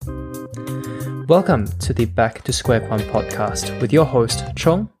Welcome to the Back to Square One podcast with your host,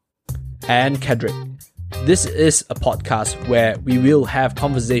 Chong and Kedrick. This is a podcast where we will have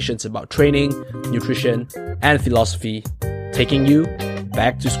conversations about training, nutrition, and philosophy, taking you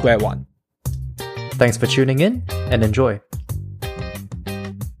back to square one. Thanks for tuning in and enjoy.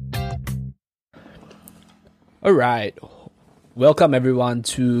 All right. Welcome everyone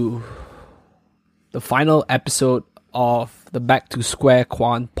to the final episode of the Back to Square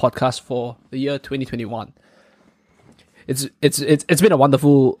One podcast for the year 2021. It's been a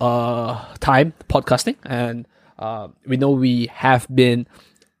wonderful time podcasting, and we know we have been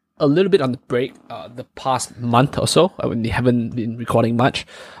a little bit on the break the past month or so when we haven't been recording much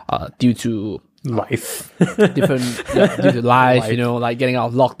due to life, due to life, you know, like getting out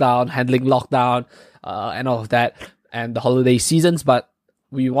of lockdown, handling lockdown, and all of that, and the holiday seasons. But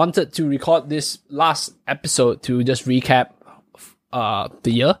we wanted to record this last episode to just recap the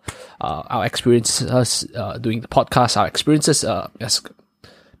year, our experiences doing the podcast, our experiences as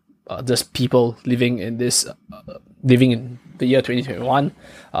just people living in the year 2021,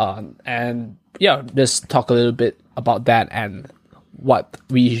 and yeah, just talk a little bit about that and what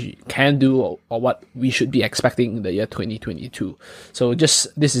we can do or what we should be expecting in the year 2022. So this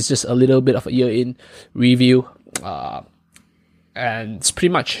is just a little bit of a year in review, and it's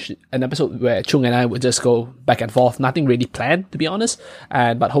pretty much an episode where Chung and I would just go back and forth. Nothing really planned, to be honest.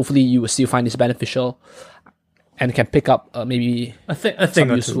 But hopefully you will still find this beneficial and can pick up maybe a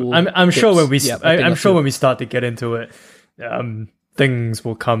thing or two. I'm sure when we start to get into it, things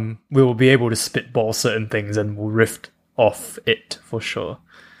will come. We will be able to spitball certain things and we'll riff off it for sure.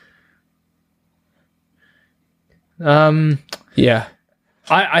 Yeah.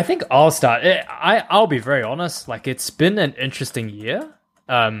 I think I'll start. I'll be very honest. Like, it's been an interesting year.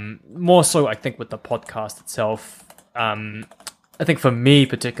 More so, I think, with the podcast itself. I think for me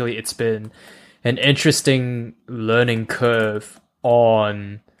particularly, it's been an interesting learning curve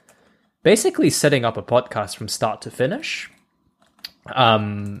on basically setting up a podcast from start to finish.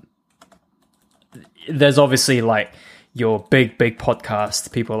 There's obviously like your big podcasts,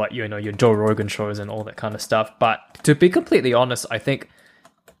 people like, you know, your Joe Rogan shows and all that kind of stuff. But to be completely honest, I think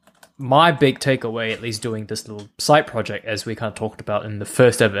my big takeaway, at least doing this little side project, as we kind of talked about in the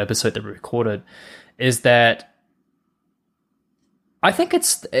first ever episode that we recorded, is that I think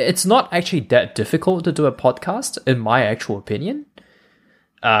it's not actually that difficult to do a podcast, in my actual opinion.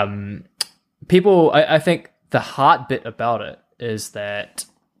 I think the hard bit about it is that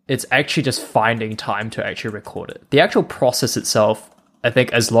it's actually just finding time to actually record it. The actual process itself, I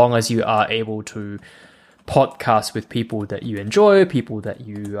think, as long as you are able to podcast with people that you enjoy, people that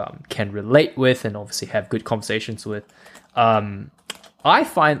you can relate with, and obviously have good conversations with. I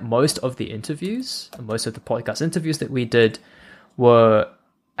find most of the podcast interviews that we did were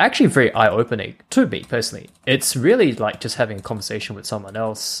actually very eye-opening to me personally. It's really like just having a conversation with someone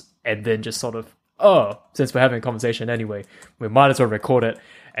else and then just sort of, since we're having a conversation anyway, we might as well record it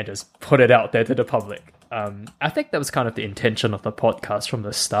and just put it out there to the public. I think that was kind of the intention of the podcast from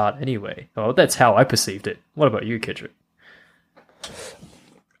the start anyway. Well, that's how I perceived it. What about you, Kedrick?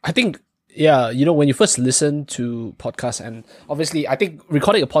 I think, yeah, you know, when you first listen to podcasts, and obviously I think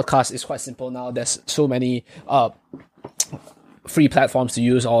recording a podcast is quite simple now. There's so many free platforms to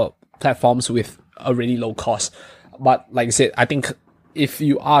use or platforms with a really low cost. But like I said, I think if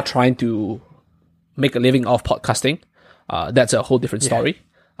you are trying to make a living off podcasting, that's a whole different story.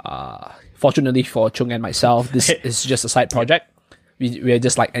 Fortunately for Chung and myself, this is just a side project. We're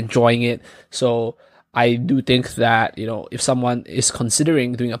just like enjoying it. So I do think that, you know, if someone is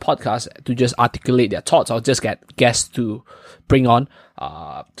considering doing a podcast, to just articulate their thoughts or just get guests to bring on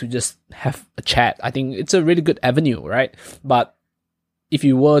to just have a chat, I think it's a really good avenue, right? But if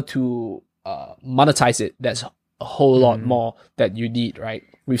you were to monetize it, there's a whole lot more that you need, right?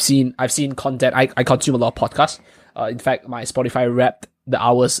 I've seen content. I consume a lot of podcasts. In fact, my Spotify Wrapped, the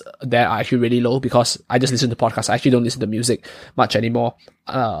hours there are actually really low because I just listen to podcasts. I actually don't listen to music much anymore,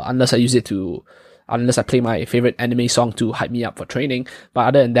 unless I play my favorite anime song to hype me up for training. But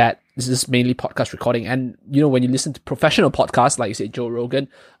other than that, this is mainly podcast recording. And, you know, when you listen to professional podcasts, like you say, Joe Rogan,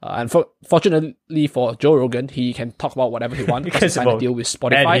 and fortunately for Joe Rogan, he can talk about whatever he wants because he signed a deal with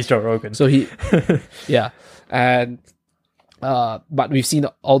Spotify. And he's Joe Rogan. So he, yeah. And, but we've seen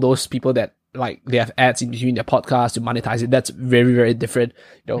all those people that, like, they have ads in between their podcasts to monetize it. That's very, very different,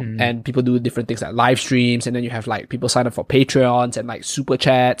 you know, and people do different things like live streams, and then you have like people sign up for Patreons and like super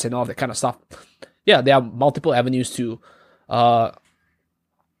chats and all that kind of stuff. Yeah, there are multiple avenues to monetize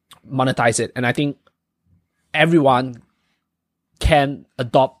it. And I think everyone can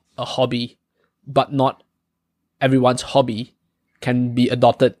adopt a hobby, but not everyone's hobby can be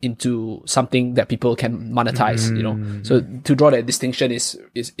adopted into something that people can monetize, So to draw that distinction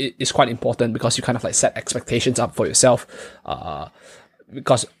is quite important, because you kind of like set expectations up for yourself.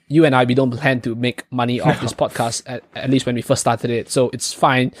 Because you and I, we don't plan to make money off this podcast, at least when we first started it. So it's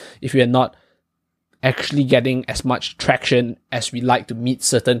fine if we are not actually getting as much traction as we like to meet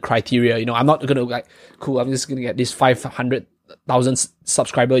certain criteria. I'm not going to like, cool, I'm just going to get this 500,000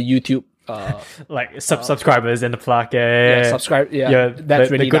 subscriber YouTube subscribers in the plaque. Subscribe.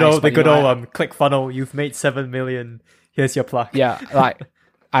 That's really the good nice, old, the good old click funnel. You've made 7 million. Here's your plaque. Like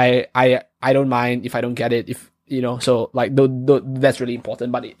I don't mind if I don't get it. If so like that's really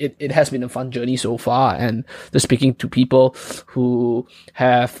important. But it has been a fun journey so far, and just speaking to people who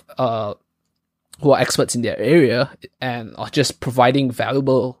have who are experts in their area and are just providing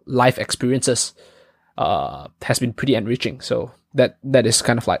valuable life experiences has been pretty enriching. So that is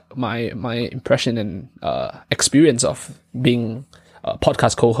kind of like my impression and experience of being a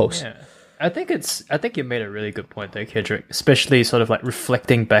podcast co-host. Yeah. I think you made a really good point there, Kedrick, especially sort of like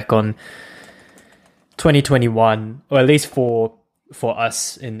reflecting back on 2021, or at least for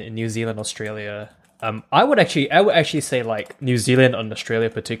us in New Zealand, Australia. I would actually say like New Zealand and Australia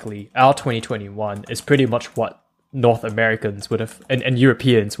particularly, our 2021 is pretty much what North Americans would have and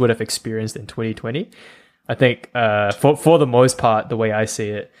Europeans would have experienced in 2020. I think for the most part, the way I see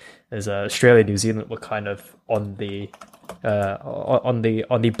it is Australia and New Zealand were kind of on the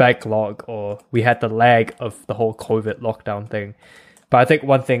backlog, or we had the lag of the whole COVID lockdown thing. But I think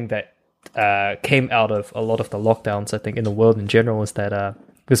one thing that came out of a lot of the lockdowns, I think, in the world in general, is that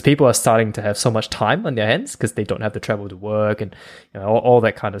because people are starting to have so much time on their hands because they don't have to travel to work and all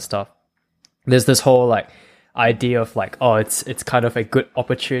that kind of stuff. There's this whole like idea of like, oh, it's kind of a good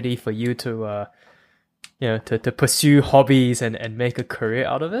opportunity for you to to pursue hobbies and make a career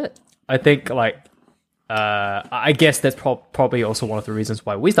out of it. I think like I guess that's probably also one of the reasons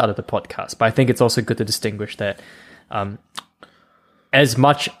why we started the podcast. But I think it's also good to distinguish that as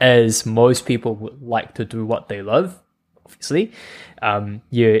much as most people would like to do what they love, obviously,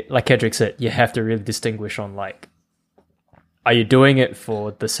 you, like Kedrick said, you have to really distinguish on like, are you doing it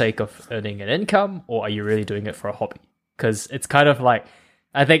for the sake of earning an income, or are you really doing it for a hobby? Because it's kind of like,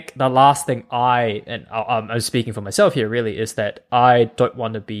 I think the last thing I'm speaking for myself here really, is that I don't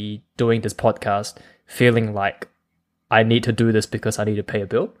want to be doing this podcast feeling like I need to do this because I need to pay a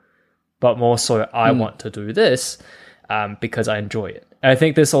bill, but more so I want to do this because I enjoy it. And I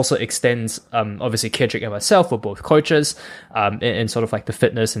think this also extends, obviously Kedrick and myself were both coaches in sort of like the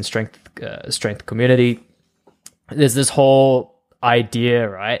fitness and strength community. There's this whole idea,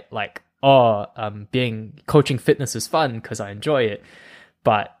 right? Like, coaching fitness is fun because I enjoy it.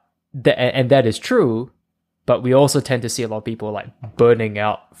 But and that is true, but we also tend to see a lot of people like burning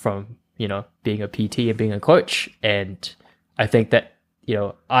out from, being a PT and being a coach. And I think that,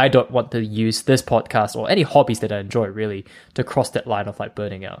 I don't want to use this podcast or any hobbies that I enjoy really to cross that line of like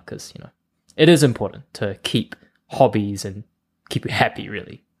burning out, because, it is important to keep hobbies and keep you happy,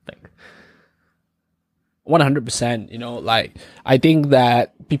 really, I think. 100%, like, I think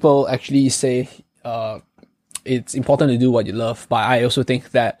that people actually say, it's important to do what you love, but I also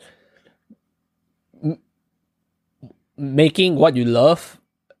think that making what you love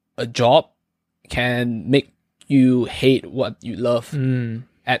a job can make you hate what you love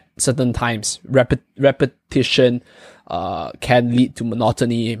at certain times. Repetition can lead to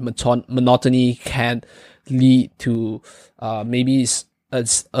monotony. Monotony can lead to maybe it's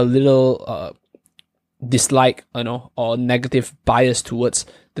a little dislike, or negative bias towards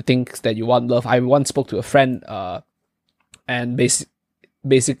the things that you want love. I once spoke to a friend, and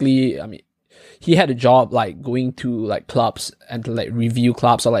basically, I mean, he had a job like going to like clubs and to like review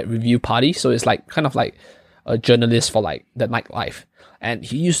clubs or like review parties. So it's like kind of like a journalist for like the nightlife. And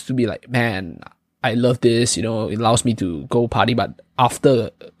he used to be like, man, I love this, it allows me to go party. But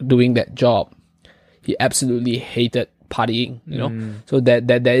after doing that job, he absolutely hated partying, So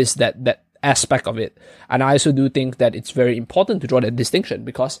there is that aspect of it. And I also do think that it's very important to draw that distinction,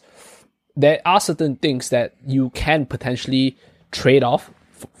 because there are certain things that you can potentially trade off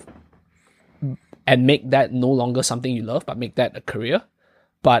and make that no longer something you love, but make that a career.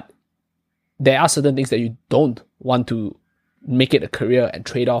 But there are certain things that you don't want to make it a career and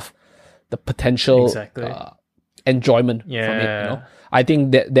trade off the potential enjoyment from it. I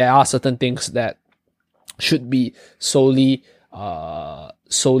think that there are certain things that should be solely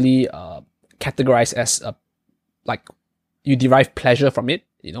categorized as like you derive pleasure from it,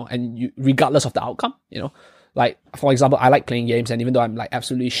 and you, regardless of the outcome, like, for example, I like playing games, and even though I'm like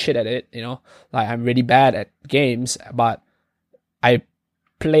absolutely shit at it, like I'm really bad at games, but I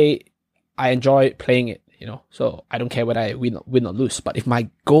enjoy playing it, you know. So I don't care whether I win or lose. But if my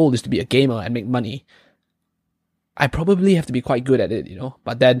goal is to be a gamer and make money, I probably have to be quite good at it, you know.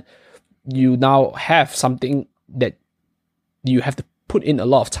 But then you now have something that you have to put in a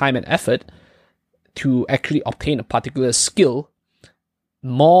lot of time and effort to actually obtain a particular skill,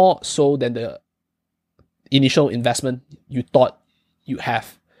 more so than the initial investment you thought you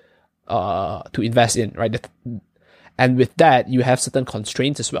have to invest in, right? And with that, you have certain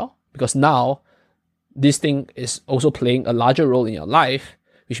constraints as well, because now this thing is also playing a larger role in your life,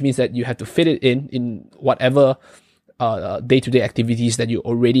 which means that you have to fit it in whatever day-to-day activities that you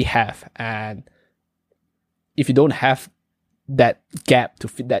already have. And if you don't have that gap to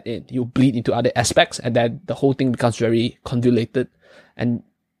fit that in, you bleed into other aspects, and then the whole thing becomes very convoluted, and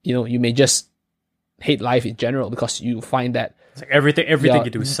you know, you may just hate life in general because you find that it's like everything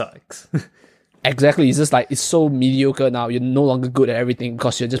you do sucks. Exactly. It's just like, it's so mediocre now. You're no longer good at everything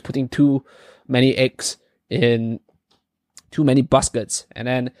because you're just putting too many eggs in too many baskets. And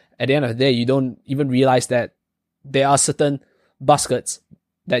then at the end of the day, you don't even realize that there are certain baskets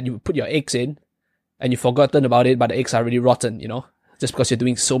that you put your eggs in and you've forgotten about it, but the eggs are already rotten, you know, just because you're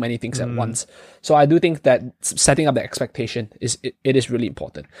doing so many things at once. So I do think that setting up the expectation it is really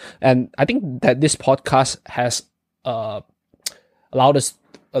important. And I think that this podcast has allowed us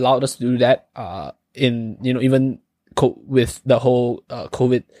to do that in, you know, even with the whole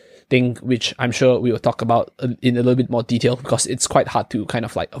COVID thing, which I'm sure we will talk about in a little bit more detail, because it's quite hard to kind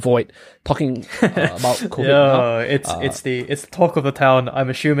of like avoid talking about COVID. No, it's the talk of the town. I'm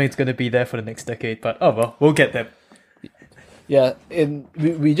assuming it's going to be there for the next decade, but oh well, we'll get there. Yeah, and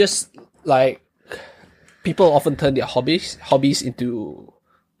we just like, people often turn their hobbies into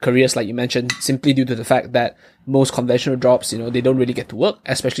careers, like you mentioned, simply due to the fact that most conventional jobs, you know, they don't really get to work,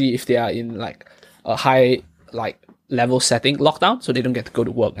 especially if they are in like a high like level setting lockdown, so they don't get to go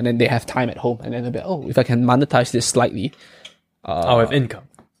to work, and then they have time at home, and then they'll be, oh, if I can monetize this slightly, I'll have income.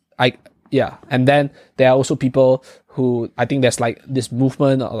 And then there are also people who, I think there's like this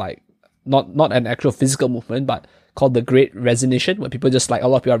movement, or like not an actual physical movement, but called the Great Resignation, where people just like, a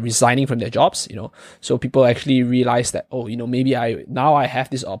lot of people are resigning from their jobs, you know. So people actually realize that, oh, you know, maybe I have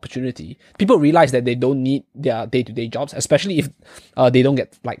this opportunity. People realize that they don't need their day-to-day jobs, especially if they don't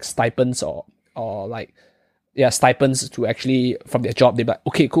get like stipends or like, yeah, stipends to actually from their job. They're like,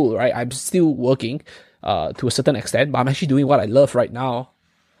 okay, cool, right? I'm still working to a certain extent, but I'm actually doing what I love right now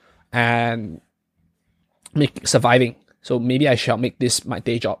and surviving. So maybe I shall make this my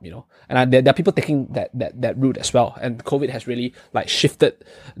day job, you know. And there are people taking that route as well. And COVID has really like shifted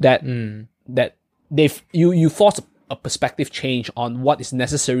that that you force a perspective change on what is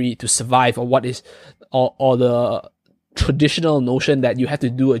necessary to survive, or what is or the traditional notion that you have to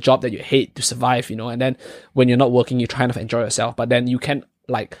do a job that you hate to survive, you know. And then when you're not working, you try to enjoy yourself, but then you can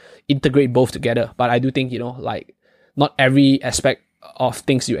like integrate both together. But I do think, you know, like not every aspect of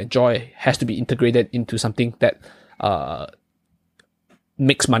things you enjoy has to be integrated into something that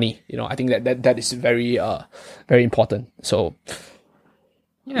makes money, you know. I think that is very very important. So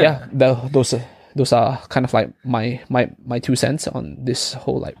yeah, those are kind of like my 2 cents on this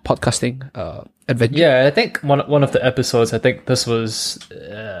whole like podcasting adventure. Yeah, I think one of the episodes, I think this was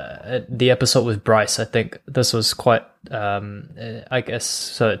the episode with Bryce. I think this was quite I guess,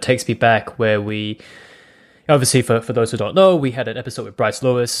 so it takes me back, where we obviously, for those who don't know, we had an episode with Bryce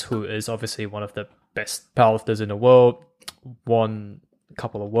Lewis, who is obviously one of the best powerlifters in the world, won a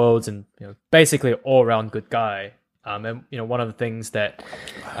couple of worlds, and, you know, basically all-around good guy. And, you know, one of the things that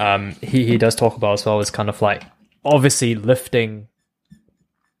he does talk about as well is kind of like, obviously lifting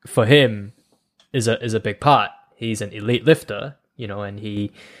for him is a big part. He's an elite lifter, you know, and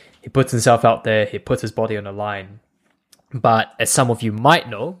he puts himself out there, he puts his body on the line. But as some of you might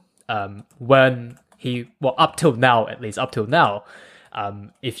know, up till now,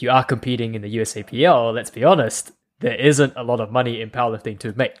 if you are competing in the USAPL, let's be honest, there isn't a lot of money in powerlifting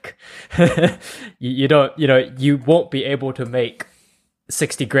to make. You won't be able to make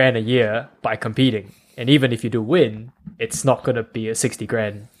 60 grand a year by competing. And even if you do win, it's not going to be a 60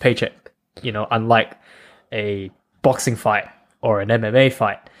 grand paycheck, you know, unlike a boxing fight or an MMA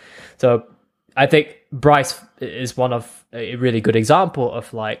fight. So I think Bryce is one of a really good example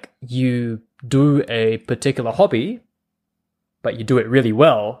of like, you do a particular hobby, but you do it really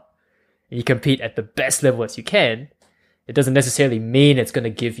well, and you compete at the best level as you can. It doesn't necessarily mean it's going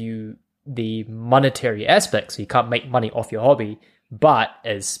to give you the monetary aspect, so you can't make money off your hobby. But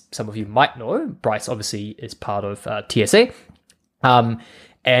as some of you might know, Bryce obviously is part of TSA. And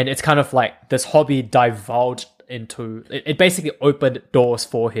it's kind of like this hobby divulged into, it basically opened doors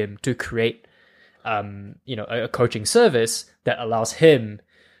for him to create, a coaching service that allows him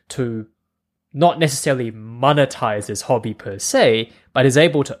to not necessarily monetize his hobby per se, but is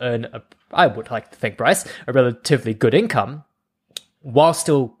able to earn, I would like to think, Bryce, a relatively good income while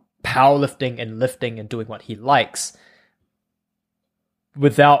still powerlifting and lifting and doing what he likes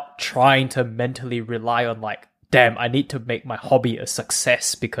without trying to mentally rely on like, damn, I need to make my hobby a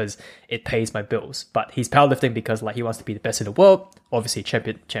success because it pays my bills. But he's powerlifting because like he wants to be the best in the world, obviously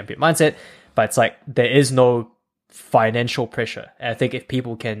champion mindset, but it's like there is no financial pressure. And I think if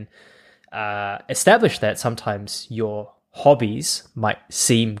people can establish that, sometimes your hobbies might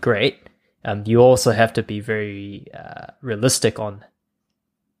seem great. You also have to be very realistic on,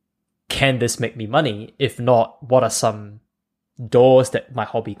 can this make me money? If not, what are some doors that my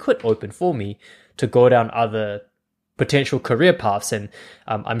hobby could open for me to go down other potential career paths? And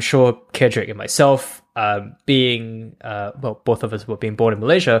I'm sure Kedrick and myself, being both of us were being born in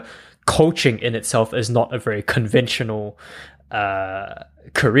Malaysia, coaching in itself is not a very conventional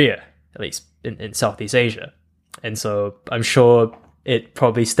career, at least in Southeast Asia. And so I'm sure it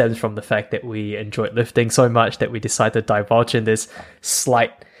probably stems from the fact that we enjoyed lifting so much that we decided to divulge in this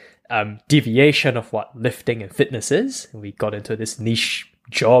slight deviation of what lifting and fitness is. And we got into this niche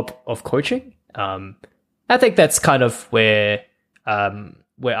job of coaching. I think that's kind of where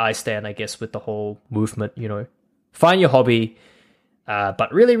I stand, I guess, with the whole movement. Find your hobby,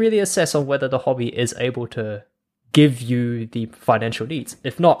 but really, really assess on whether the hobby is able to give you the financial needs.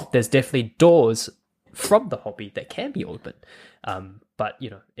 If not, there's definitely doors from the hobby that can be opened. But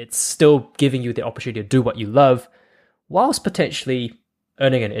it's still giving you the opportunity to do what you love, whilst potentially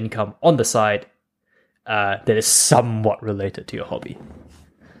earning an income on the side that is somewhat related to your hobby.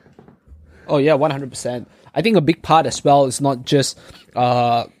 Oh yeah, 100%. I think a big part as well is not just,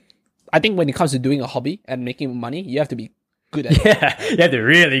 I think when it comes to doing a hobby and making money, you have to be good at it. Yeah, you have to be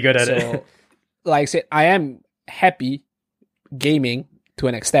really good at it. Like I said, I am happy gaming to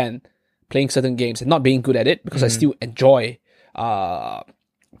an extent, playing certain games and not being good at it because I still enjoy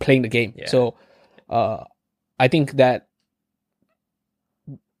playing the game. Yeah. So I think that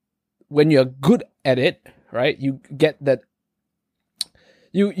when you're good at it, right, you get that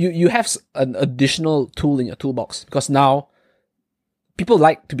you have an additional tool in your toolbox, because now people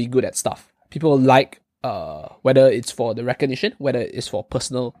like to be good at stuff. People like, whether it's for the recognition, whether it's for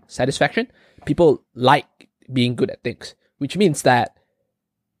personal satisfaction, people like being good at things, which means that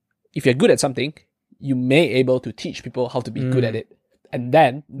if you're good at something, you may able to teach people how to be good at it. And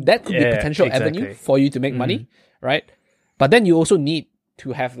then that could be a potential avenue for you to make money, right? But then you also need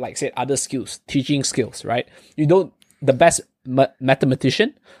to have, like, say, other skills, teaching skills, right? You don't, the best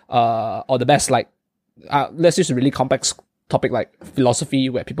mathematician, or the best, like, let's use a really complex topic like philosophy,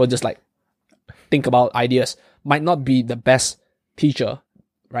 where people just like think about ideas, might not be the best teacher,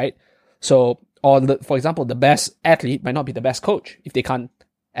 right? So, or for example, the best athlete might not be the best coach if they can't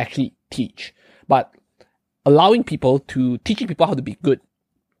actually teach. But allowing people to, teaching people how to be good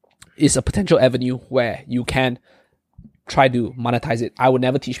is a potential avenue where you can try to monetize it. I would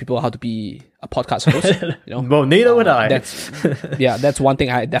never teach people how to be a podcast host. Well, neither would I. That's one thing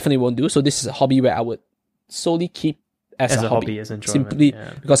I definitely won't do. So this is a hobby where I would solely keep as a hobby, as enjoyment, simply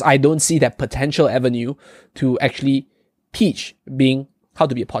because I don't see that potential avenue to actually teach being how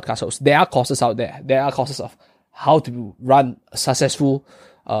to be a podcast host. There are courses out there. There are courses of how to run a successful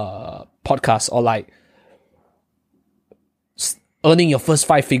podcast, or like earning your first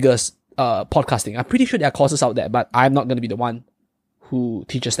 5 figures podcasting. I'm pretty sure there are courses out there, but I'm not going to be the one who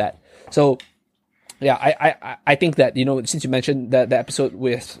teaches that. So yeah, I think that, since you mentioned the episode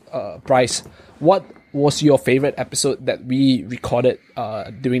with Bryce, what was your favorite episode that we recorded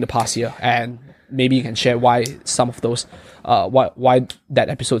during the past year? And maybe you can share why some of those, why that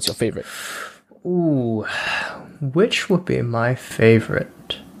episode's your favorite. Ooh, which would be my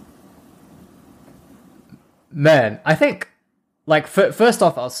favorite? Man, I think, like, first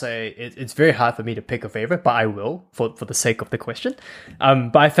off, I'll say it's very hard for me to pick a favorite, but I will for the sake of the question.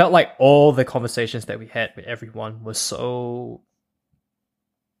 But I felt like all the conversations that we had with everyone was so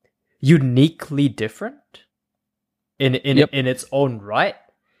uniquely different in its own right,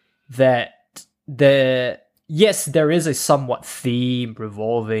 that there is a somewhat theme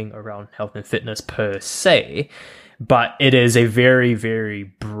revolving around health and fitness per se, but it is a very, very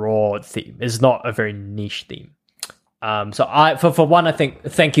broad theme. It's not a very niche theme. So for one, I think,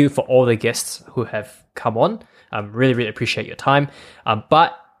 thank you for all the guests who have come on. Really, really appreciate your time.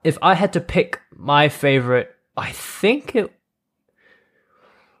 But if I had to pick my favorite, I think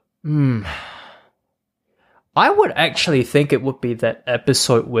I would actually think it would be that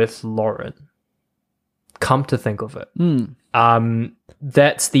episode with Lauren. Come to think of it.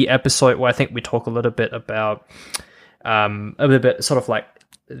 That's the episode where I think we talk a little bit about, a little bit sort of like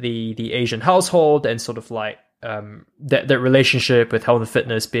the Asian household and sort of like that relationship with health and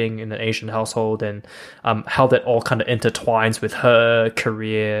fitness being in an Asian household, and how that all kind of intertwines with her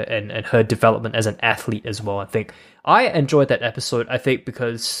career and her development as an athlete as well. I think I enjoyed that episode. I think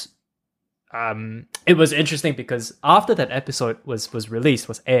because it was interesting because after that episode was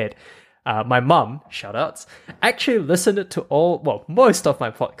aired, my mum, shout outs, actually listened to most of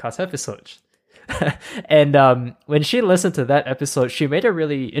my podcast episodes. And when she listened to that episode, she made a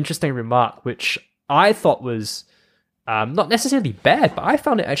really interesting remark, which I thought was not necessarily bad, but I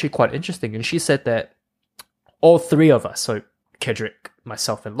found it actually quite interesting. And she said that all three of us, so Kedrick,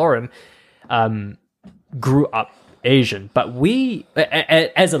 myself, and Lauren, grew up Asian. But we,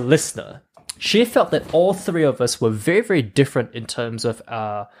 as a listener, she felt that all three of us were very, very different in terms of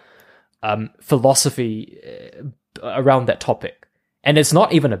our philosophy around that topic. And it's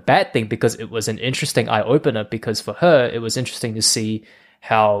not even a bad thing because it was an interesting eye-opener, because for her, it was interesting to see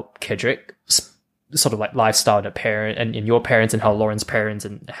how Kedrick's sort of like lifestyle and a parent and your parents, and how Lauren's parents,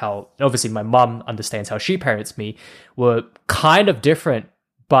 and how obviously my mum understands how she parents me, were kind of different,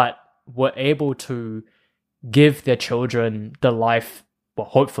 but were able to give their children the life, well,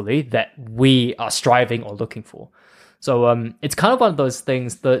 hopefully, that we are striving or looking for. So it's kind of one of those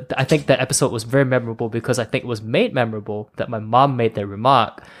things that I think that episode was very memorable because I think it was made memorable that my mom made that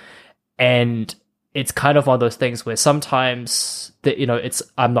remark. And it's kind of one of those things where sometimes that, it's,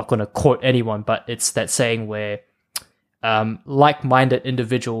 I'm not going to quote anyone, but it's that saying where like-minded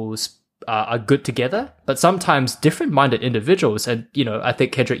individuals are good together, but sometimes different-minded individuals. And, I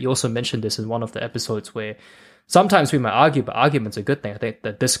think Kedrick, you also mentioned this in one of the episodes where sometimes we might argue, but argument's a good thing. I think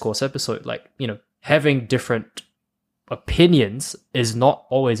the discourse episode, like, having different opinions is not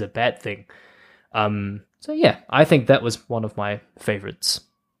always a bad thing. So yeah, I think that was one of my favorites.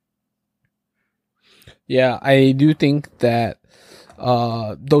 Yeah, I do think that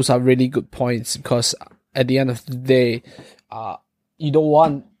those are really good points, because at the end of the day, you don't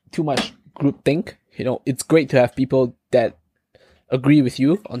want too much groupthink. It's great to have people that agree with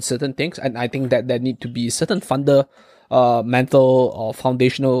you on certain things, and I think that there need to be certain fundamental or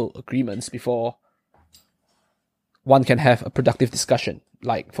foundational agreements before one can have a productive discussion.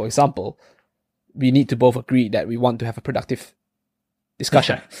 Like, for example, we need to both agree that we want to have a productive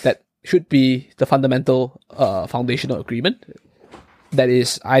discussion. That should be the fundamental foundational agreement. That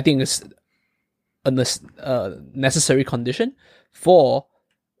is, I think, is a necessary condition for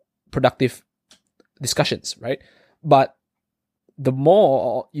productive discussions, right? But the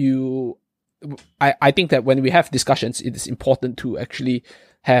more I think that when we have discussions, it is important to actually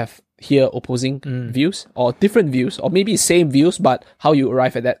hear opposing views or different views, or maybe same views, but how you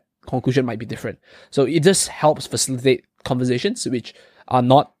arrive at that conclusion might be different. So it just helps facilitate conversations which are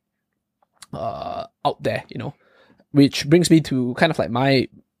not out there, which brings me to kind of like my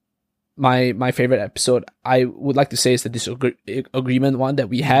favorite episode. I would like to say is the disagreement one that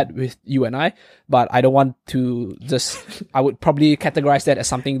we had with you and I, but I don't want to I would probably categorize that as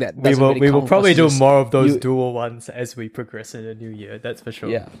something that we will probably do more of those dual ones as we progress in the new year. That's for sure.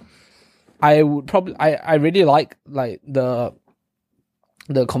 Yeah, I would probably I really like the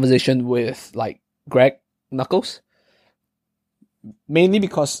conversation with like Greg Knuckles, mainly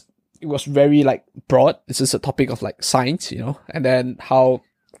because it was very like broad. This is a topic of like science, and then how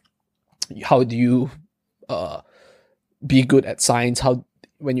do you be good at science? How,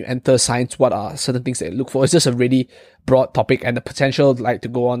 when you enter science, what are certain things that you look for? It's just a really broad topic, and the potential like to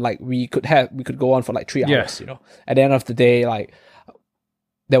go on, like we could go on for like 3 hours. At the end of the day, like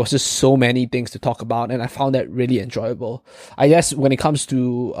there was just so many things to talk about, and I found that really enjoyable. I guess when it comes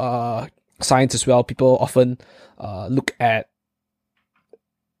to science as well, people often look at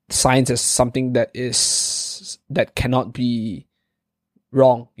science as something that cannot be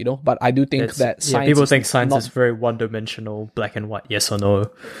wrong, but I do think that science, people think science is very one-dimensional, black and white, yes or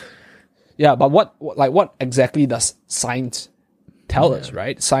no. Yeah, but what exactly does science tell us,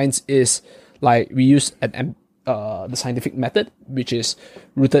 right? Science is like, we use the scientific method, which is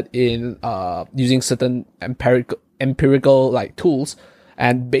rooted in using certain empirical like tools,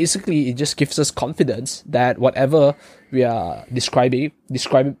 and basically it just gives us confidence that whatever we are describing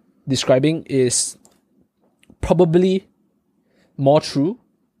is probably more true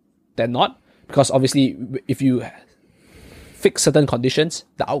than not, because obviously if you fix certain conditions,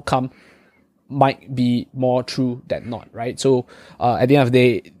 the outcome might be more true than not, right? So at the end of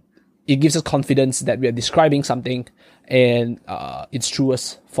the day, it gives us confidence that we are describing something in its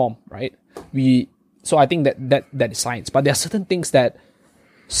truest form, right? So I think that is science, but there are certain things that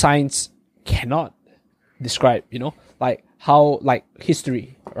science cannot describe, like how, like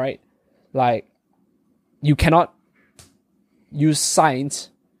history, right? Like you cannot use science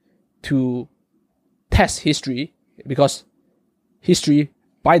to test history, because history,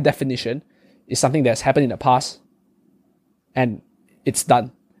 by definition, is something that's happened in the past and it's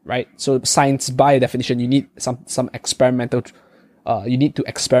done, right? So science, by definition, you need some experimental, you need to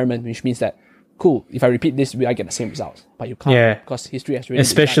experiment, which means that, cool, if I repeat this, will I get the same results? But you can't, because history has really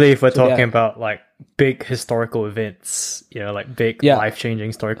especially been if we're done. talking about like big historical events, like big life-changing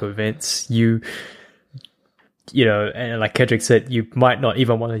historical events, you know, and like Kedrick said, you might not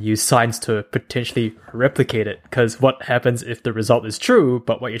even want to use science to potentially replicate it, because what happens if the result is true,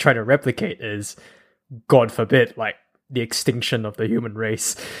 but what you're trying to replicate is, God forbid, like the extinction of the human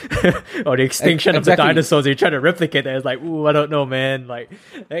race or the extinction of the dinosaurs. You're trying to replicate that. It's like, ooh, I don't know, man. Like,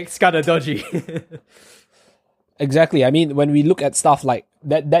 it's kind of dodgy. Exactly. I mean, when we look at stuff like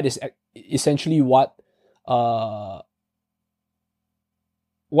that is essentially what a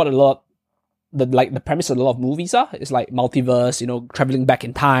lot, the premise of a lot of movies are. It's like multiverse, traveling back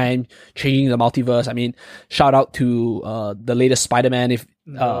in time, changing the multiverse. I mean, shout out to the latest Spider-Man. If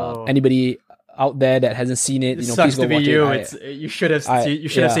anybody out there that hasn't seen it, please go watch it. You should have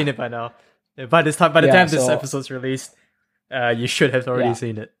seen it by now. By the time this episode's released, you should have already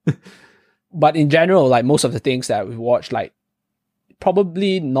seen it. But in general, like most of the things that we've watched, like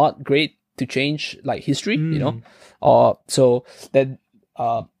probably not great to change like history, or so that.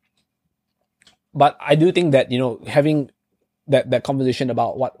 But I do think that having that conversation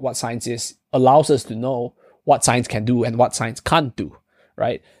about what science is allows us to know what science can do and what science can't do,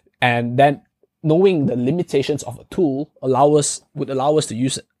 right? And then knowing the limitations of a tool would allow us to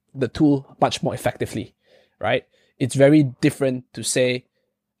use the tool much more effectively, right? It's very different to say,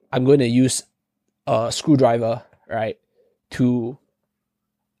 I'm going to use a screwdriver, right, to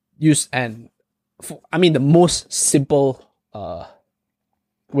use the most simple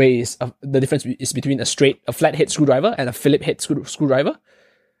way is the difference is between a flathead screwdriver and a Phillips head screwdriver,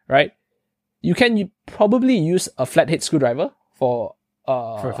 right? You can probably use a flathead screwdriver for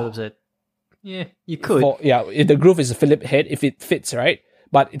a Phillips head. Yeah, you could. If the groove is a Phillips head, if it fits, right?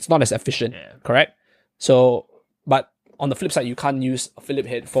 But it's not as efficient, correct? So, but on the flip side, you can't use a Phillips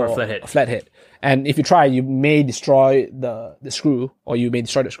head for a flathead. And if you try, you may destroy the screw, or you may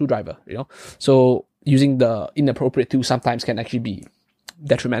destroy the screwdriver, So using the inappropriate tool sometimes can actually be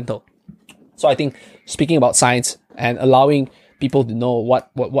detrimental. So I think speaking about science and allowing people to know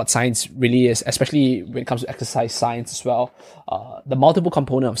what science really is, especially when it comes to exercise science as well, the multiple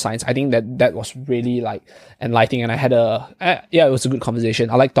component of science, I think that was really like enlightening, and I had it was a good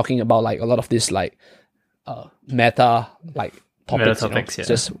conversation. I like talking about like a lot of this like meta like topics,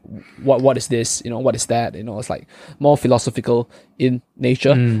 just what is this, what is that, it's like more philosophical in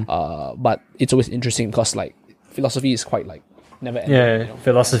nature, but it's always interesting because like philosophy is quite like never ending.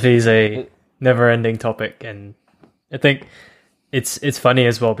 Philosophy is a never-ending topic, and I think it's funny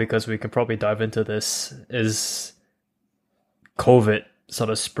as well because we can probably dive into this. Is COVID sort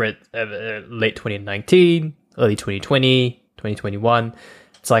of spread late 2019, early 2020, 2021?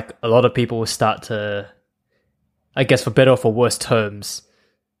 It's like a lot of people will start to, I guess for better or for worse terms,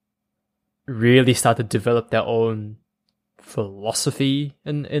 really start to develop their own philosophy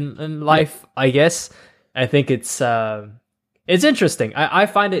in life, I guess. I think it's interesting. I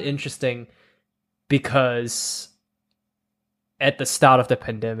find it interesting because at the start of the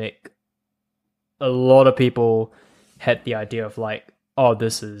pandemic, a lot of people had the idea of like, oh,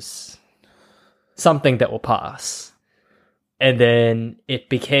 this is something that will pass. And then it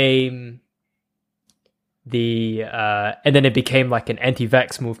became like an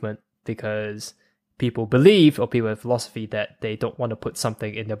anti-vax movement because people believe, or people have philosophy, that they don't want to put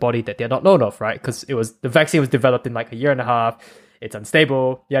something in their body that they're not known of, right? Because the vaccine was developed in like a year and a half, it's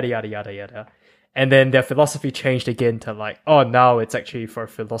unstable, yada yada yada yada. And then their philosophy changed again to like, oh, now it's actually for a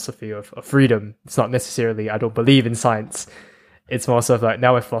philosophy of freedom. It's not necessarily, I don't believe in science. It's more sort of like,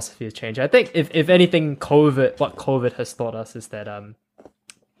 now a philosophy has changed. I think if anything, what COVID has taught us is that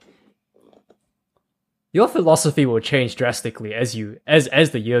your philosophy will change drastically as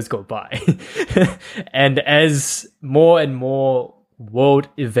the years go by. And as more and more world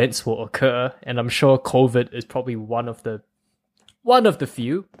events will occur, and I'm sure COVID is probably one of the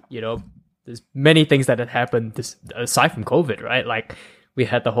few, there's many things that had happened aside from COVID, right? Like we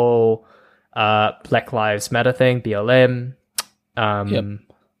had the whole Black Lives Matter thing, BLM, and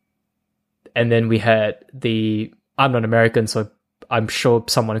then we had I'm not American, so I'm sure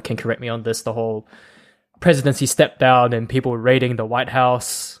someone can correct me on this, the whole presidency step down and people raiding the White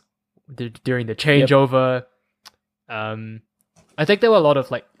House during the changeover. I think there were a lot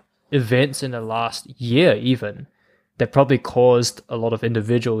of like events in the last year even that probably caused a lot of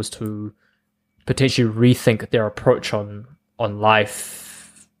individuals to potentially rethink their approach on on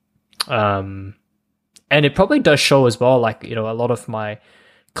life. And it probably does show as well, like, you know, a lot of my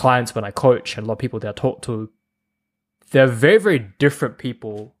clients when I coach and a lot of people that I talk to, they're very, very different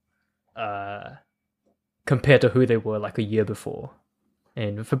people compared to who they were like a year before.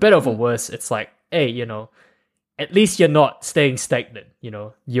 And for better or for worse, it's like, hey, you know, at least you're not staying stagnant, you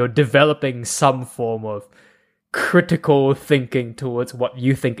know, you're developing some form of critical thinking towards what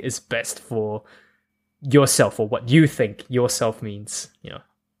you think is best for yourself or what you think yourself means, you know.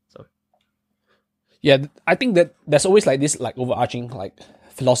 So yeah, I think that there's always like this like overarching like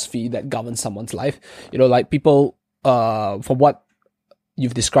philosophy that governs someone's life. You know, like people from what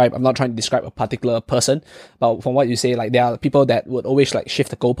you've described, I'm not trying to describe a particular person, but from what you say, like there are people that would always like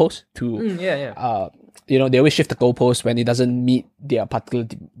shift the goalpost to you know, they always shift the goalpost when it doesn't meet their particular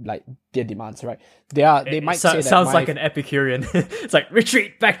like their demands, right? They might say that sounds like an Epicurean. It's like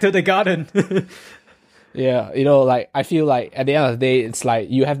retreat back to the garden. Yeah, you know, like I feel like at the end of the day, it's like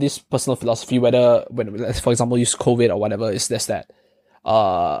you have this personal philosophy, whether when let's for example use COVID or whatever, it's just that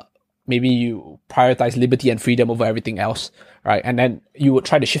maybe you prioritize liberty and freedom over everything else, right? And then you would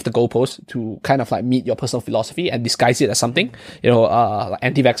try to shift the goalpost to kind of like meet your personal philosophy and disguise it as something, you know, like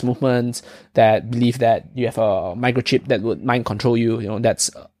anti-vax movements that believe that you have a microchip that would mind control you, you know,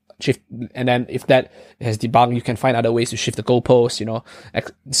 that's shift. And then if that has debunked, you can find other ways to shift the goalpost, you know,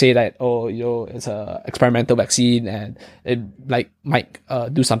 say that, oh, you know, it's a experimental vaccine and it like might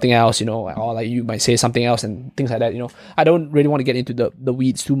do something else, you know, or like you might say something else and things like that, you know. I don't really want to get into the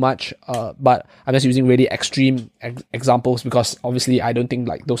weeds too much, but I'm just using really extreme examples because obviously I don't think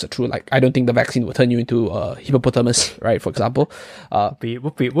like those are true. Like I don't think the vaccine will turn you into a hippopotamus, right? For example, would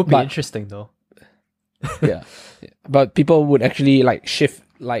be interesting though. Yeah, but people would actually like shift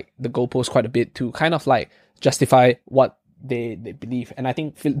like the goalpost quite a bit to kind of like justify what they believe. And I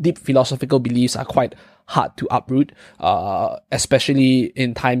think deep philosophical beliefs are quite hard to uproot, especially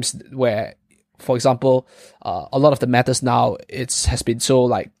in times where, for example, a lot of the matters now has been so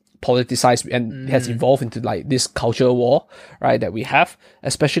like politicized and has evolved into like this culture war, right? That we have,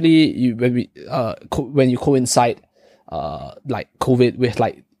 especially when you coincide like COVID with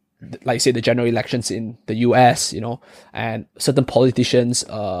like say the general elections in the US, you know, and certain politicians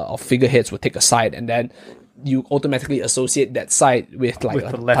or figureheads will take a side, and then you automatically associate that side with like with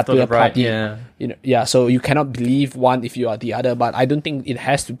a the left particular or the right, party. yeah. You know, yeah. So you cannot believe one if you are the other. But I don't think it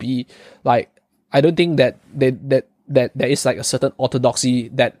has to be like, I don't think that there is like a certain orthodoxy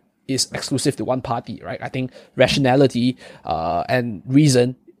that is exclusive to one party, right? I think rationality and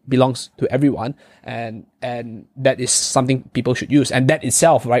reason belongs to everyone, and that is something people should use, and that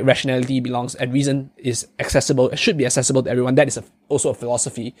itself, right, rationality belongs and reason is accessible, it should be accessible to everyone. That is also a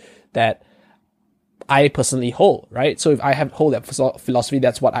philosophy that I personally hold, right? So if I hold that philosophy,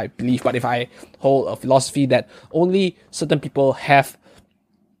 that's what I believe. But if I hold a philosophy that only certain people have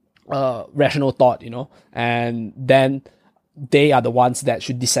rational thought, you know, and then they are the ones that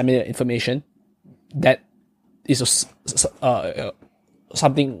should disseminate information, that is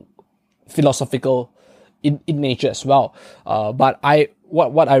something philosophical in nature as well. But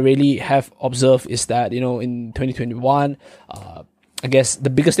what I really have observed is that, you know, in 2021, I guess the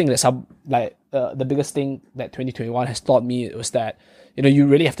biggest thing that the biggest thing that 2021 has taught me was that, you know, you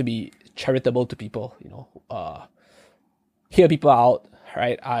really have to be charitable to people, you know, hear people out,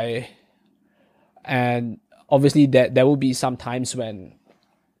 right? And obviously there will be some times when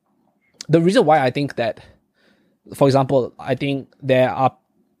the reason why I think that, for example, I think there are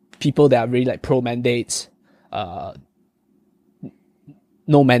people that are really like pro mandates,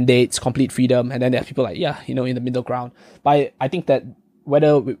 no mandates, complete freedom, and then there are people like, yeah, you know, in the middle ground. But I think that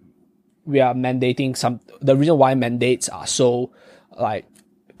whether we are mandating the reason why mandates are so like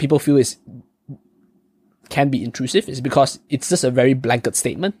people feel can be intrusive is because it's just a very blanket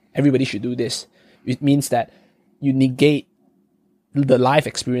statement. Everybody should do this. It means that you negate the life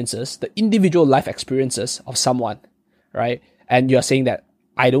experiences, the individual life experiences of someone, right? And you're saying that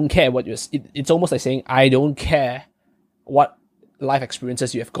I don't care what it's almost like saying, I don't care what life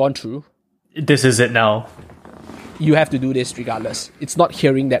experiences you have gone through. This is it now. You have to do this regardless. It's not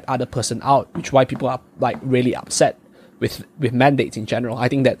hearing that other person out, which is why people are like really upset with mandates in general. I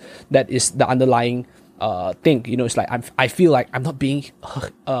think that is the underlying thing. You know, it's like I feel like I'm not being,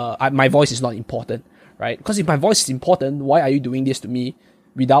 my voice is not important, right? Because if my voice is important, why are you doing this to me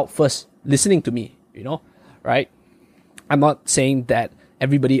without first listening to me? You know, right? I'm not saying that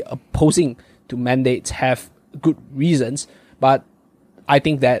everybody opposing to mandates have good reasons, but I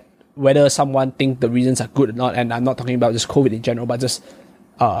think that whether someone think the reasons are good or not, and I'm not talking about just COVID in general, but just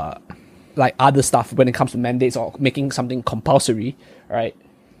like other stuff when it comes to mandates or making something compulsory, right?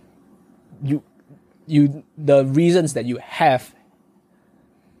 You the reasons that you have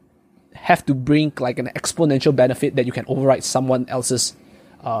to bring like an exponential benefit that you can override someone else's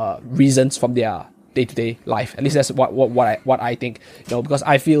reasons from their day-to-day life. At least that's what I think, because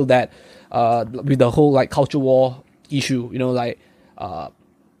I feel that with the whole like culture war issue, like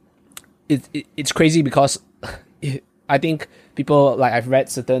it's crazy because I think people, like, I've read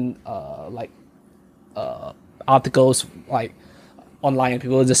certain articles like online, and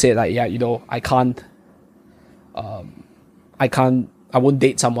people just say like, yeah, I won't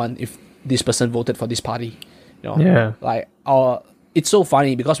date someone if this person voted for this party, Yeah. like it's so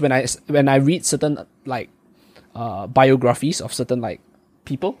funny because when I read certain like biographies of certain like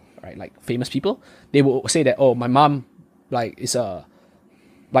people, right, like famous people, they will say that, oh, my mom like is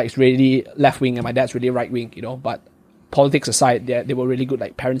really left wing and my dad's really right wing, but politics aside, they were really good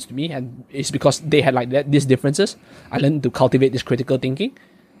like parents to me, and it's because they had like these differences. I learned to cultivate this critical thinking.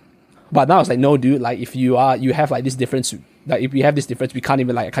 But now it's like, no, dude, like if you have like this difference, like if we have this difference, I can't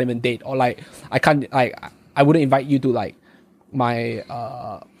even date, or like I wouldn't invite you to like my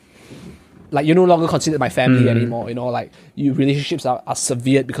like you're no longer considered my family anymore, like your relationships are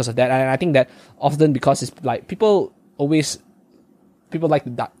severed because of that. And I think that often because it's like people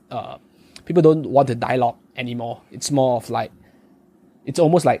don't want to dialogue anymore. It's more of like, it's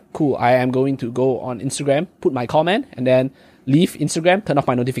almost like, cool, I am going to go on Instagram, put my comment, and then leave Instagram, turn off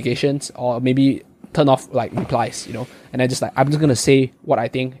my notifications, or maybe turn off like replies, and I'm just gonna say what I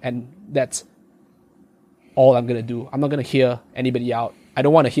think, and that's all I'm gonna do. I'm not gonna hear anybody out. I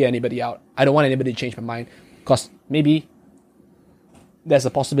don't want to hear anybody out. I don't want anybody to change my mind, because maybe there's a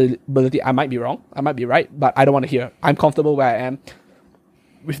possibility I might be wrong, I might be right, but I don't want to hear. I'm comfortable where I am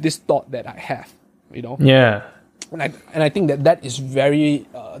with this thought that I have, Yeah. And I think that is very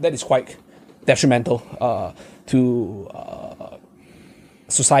that is quite detrimental to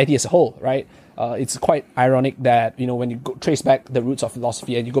society as a whole, right? It's quite ironic that when you trace back the roots of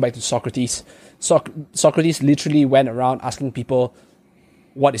philosophy and you go back to Socrates, Socrates literally went around asking people,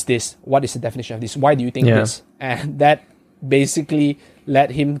 what is this? What is the definition of this? Why do you think this? And that basically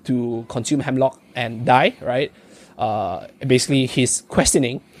led him to consume hemlock and die, right? Basically his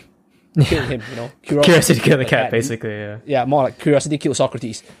questioning killed him, Curiosity killed the cat, basically, yeah. Yeah, more like curiosity killed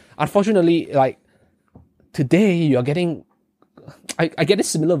Socrates. Unfortunately, like today you're getting, I get a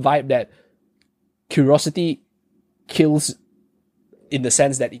similar vibe that curiosity kills, in the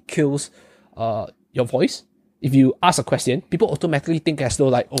sense that it kills your voice. If you ask a question, people automatically think as though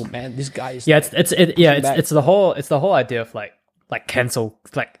like, oh man, this guy is it's the whole idea of like cancel,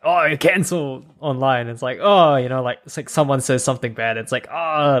 like, oh, you cancel online. It's like, oh, like it's like someone says something bad, it's like,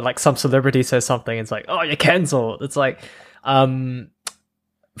 oh, like some celebrity says something, it's like, oh, you cancel. It's like for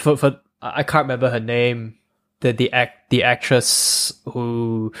I can't remember her name, the actress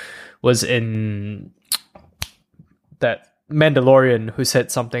who was in that Mandalorian, who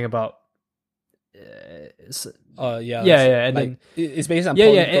said something about and like, then it's based on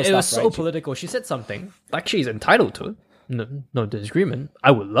political it stuff, was so right? political. She said something like she's entitled to it. No disagreement.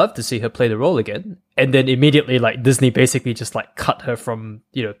 I would love to see her play the role again. And then immediately, like, Disney basically just like cut her from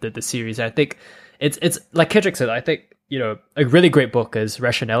the series. And I think it's like Kendrick said. I think a really great book is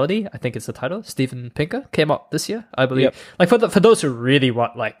Rationality. I think it's the title. Steven Pinker came out this year, I believe. Yep. Like for those who really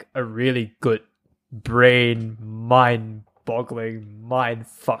want like a really good mind-boggling,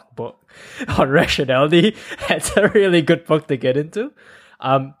 mind-fuck book on rationality, it's a really good book to get into.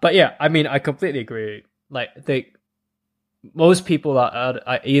 But yeah, I mean, I completely agree. Like, most people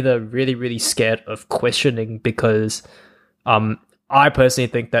are either really, really scared of questioning because I personally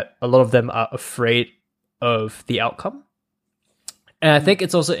think that a lot of them are afraid of the outcome. And I think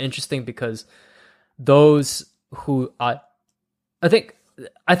it's also interesting because those who are, I think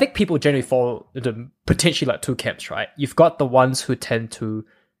people generally fall into potentially like two camps, right? You've got the ones who tend to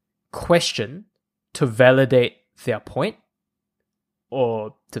question to validate their point,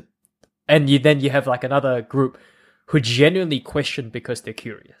 then you have like another group who genuinely question because they're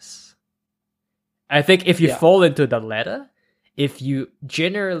curious. I think if you fall into the latter, if you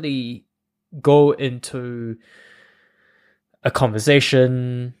generally go into a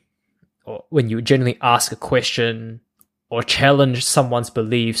conversation, or when you generally ask a question or challenge someone's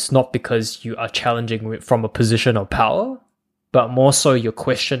beliefs, not because you are challenging from a position of power, but more so you're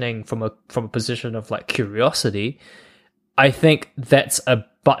questioning from a position of like curiosity, I think that's a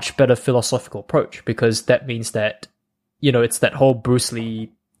much better philosophical approach, because that means that it's that whole Bruce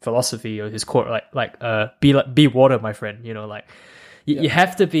Lee philosophy, or his quote, be water, my friend. You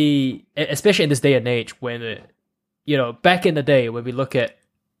have to be, especially in this day and age when back in the day when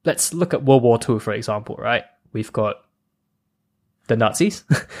let's look at World War II, for example, right? We've got the Nazis,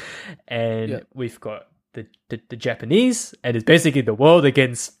 and Yeah. we've got the Japanese, and it's basically the world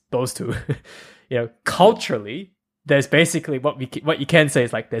against those two. Culturally, there's basically what you can say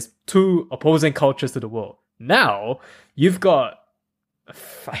is like there's two opposing cultures to the world. Now you've got,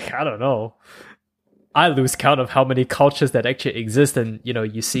 I don't know, I lose count of how many cultures that actually exist, and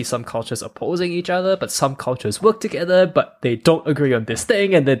you see some cultures opposing each other, but some cultures work together, but they don't agree on this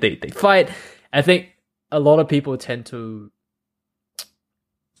thing, and then they fight. I think a lot of people tend to,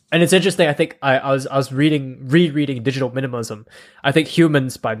 and it's interesting. I think I was rereading Digital Minimalism. I think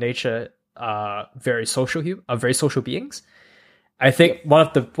humans by nature are very social beings. I think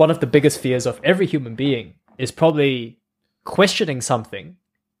one of the biggest fears of every human being is probably questioning something,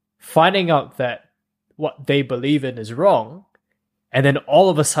 finding out that what they believe in is wrong, and then all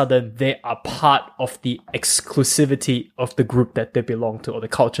of a sudden they are part of the exclusivity of the group that they belong to or the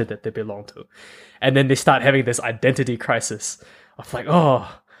culture that they belong to. And then they start having this identity crisis of like, oh,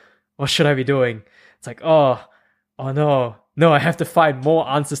 what should I be doing? It's like, oh no, I have to find more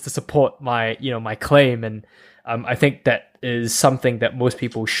answers to support my claim. And I think that is something that most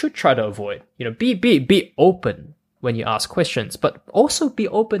people should try to avoid. Be open when you ask questions, but also be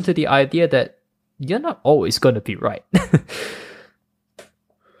open to the idea that you're not always going to be right.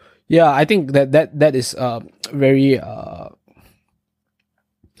 Yeah, I think that is very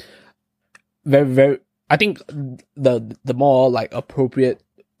very, very. I think the more like appropriate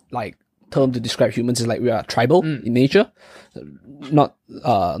like term to describe humans is like we are tribal in nature, not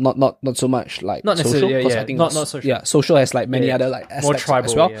so much like not social. necessarily, I think not social. Yeah, social has like many other like aspects more tribal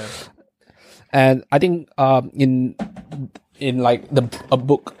as well. Yeah. And I think in like a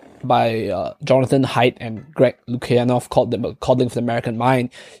book by Jonathan Haidt and Greg Lukianoff called The Coddling of the American Mind,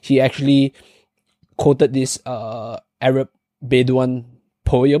 he actually quoted this Arab Bedouin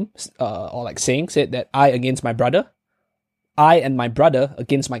poem or like saying, said that I against my brother, I and my brother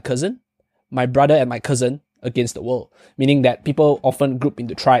against my cousin, my brother and my cousin against the world. Meaning that people often group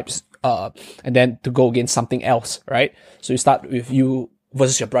into tribes and then to go against something else, right? So you start with you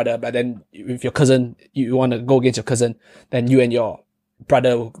versus your brother, but then with your cousin, you want to go against your cousin, then you and your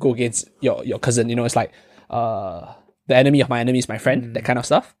brother will go against your cousin. It's like the enemy of my enemy is my friend, that kind of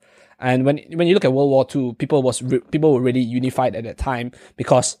stuff. And when you look at World War II, people were really unified at that time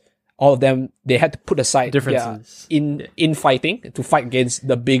because all of them, they had to put aside differences in fighting to fight against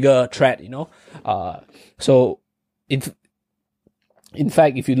the bigger threat. So in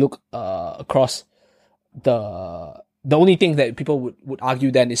fact, if you look across the only thing that people would argue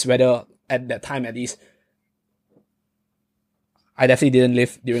then is whether at that time at least, I definitely didn't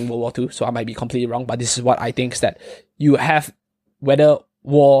live during World War II, so I might be completely wrong, but this is what I think, is that you have whether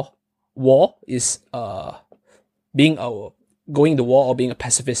war is being going to war or being a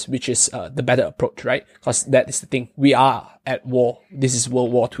pacifist, which is the better approach, right? Because that is the thing. We are at war. This is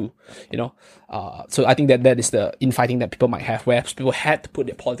World War II, So I think that is the infighting that people might have, where people had to put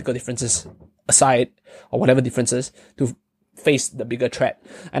their political differences aside or whatever differences to face the bigger threat.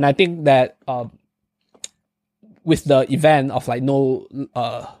 And I think that with the event of like no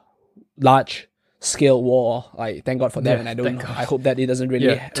large scale war, like thank God for that, and I hope that it doesn't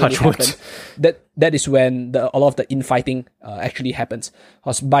really happen. That is when a lot of the infighting actually happens.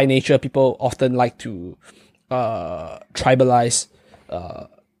 Because by nature, people often like to tribalize,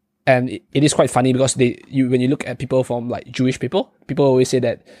 and it is quite funny because when you look at people from like Jewish people always say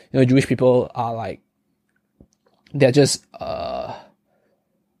that Jewish people are like, they're just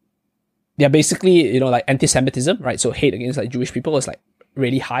they're basically like anti-Semitism, right? So hate against like Jewish people is like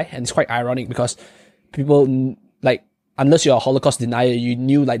really high, and it's quite ironic because people like, unless you're a Holocaust denier, you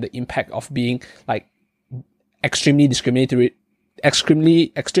knew like the impact of being like extremely discriminatory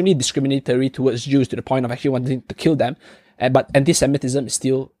towards Jews to the point of actually wanting to kill them. But anti-Semitism is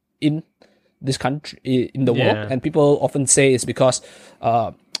still in this country, in the world, and people often say it's because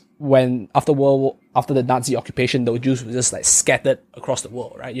when after the Nazi occupation, the Jews were just like scattered across the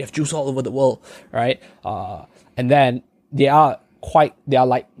world, right? You have Jews all over the world, right? And then they are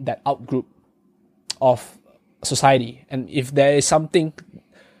like that outgroup of society. And if there is something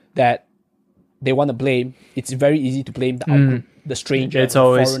that they want to blame, it's very easy to blame the outgroup, the stranger. It's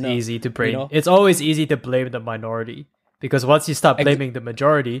always foreigner, easy to blame. It's always easy to blame the minority, because once you start blaming the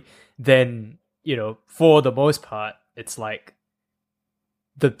majority, then for the most part, it's like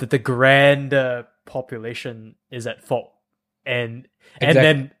the grander population is at fault. And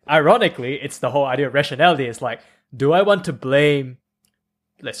then ironically, it's the whole idea of rationality. It's like, do I want to blame,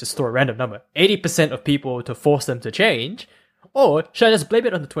 let's just throw a random number, 80% of people to force them to change? Or should I just blame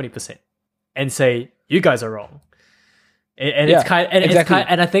it on the 20% and say, you guys are wrong? And Yeah, it's kind and it's exactly. kind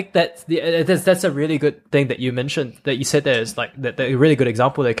and I think that's a really good thing that you mentioned, that you said there is like that a really good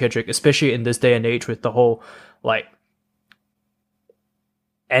example there, Kedrick, especially in this day and age with the whole like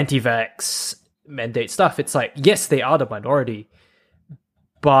anti-vax mandate stuff. It's like, yes, they are the minority,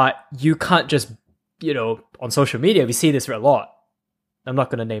 but you can't just, on social media, we see this a lot. I'm not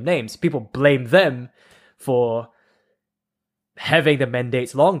going to name names. People blame them for having the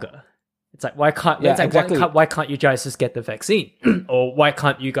mandates longer. It's like, why can't exactly. why can't you guys just get the vaccine? Or why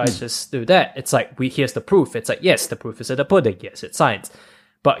can't you guys just do that? It's like, here's the proof. It's like, yes, the proof is in the pudding. Yes, it's science.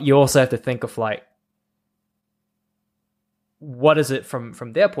 But you also have to think of like, what is it from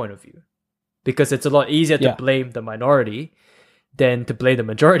their point of view? Because it's a lot easier to blame the minority than to blame the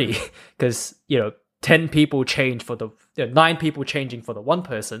majority. Because, 10 people change for 9 people changing for the one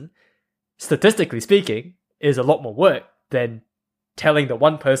person, statistically speaking, is a lot more work than telling the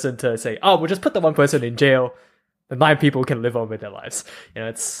one person to say, oh, we'll just put the one person in jail, the 9 people can live on with their lives.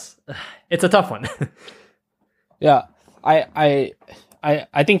 It's a tough one. Yeah, I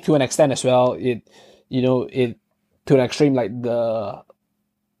think to an extent as well, it to an extreme, like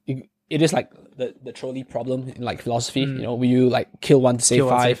it is like the trolley problem in like philosophy. Will you like kill one to save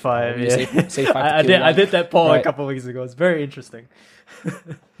five? Save five. I did that poll a couple of weeks ago. It's very interesting.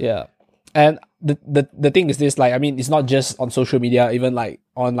 Yeah. And the thing is this, like, I mean, it's not just on social media, even like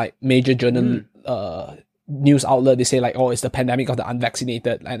on like major journal news outlet, they say like, oh, it's the pandemic of the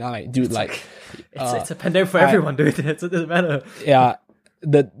unvaccinated. And I'm like, dude, like it's a pandemic for everyone, dude. It doesn't matter. Yeah.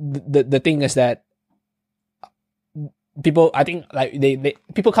 The thing is that people, I think like they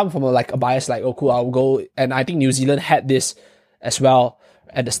people come from a bias, like, oh cool, I'll go. And I think New Zealand had this as well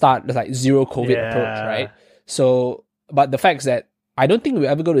at the start, like zero COVID approach, right? So, but the fact is that I don't think we'll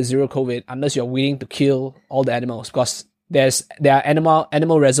ever go to zero COVID unless you're willing to kill all the animals, because there are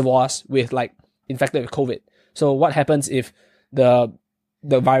animal reservoirs with like infected with COVID. So what happens if the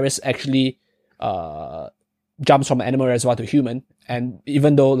virus actually jumps from an animal reservoir to human? And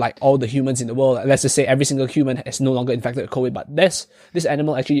even though like all the humans in the world, let's just say every single human is no longer infected with COVID, but this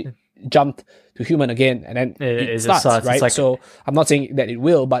animal actually jumped to human again, and then it starts, right? Like, so I'm not saying that it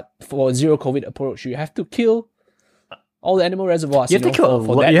will, but for a zero COVID approach, you have to kill all the animal reservoirs. You have to kill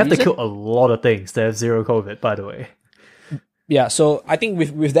to kill a lot of things to have zero COVID, by the way. Yeah, so I think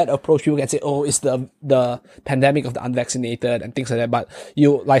with that approach, people can say, oh, it's the pandemic of the unvaccinated and things like that. But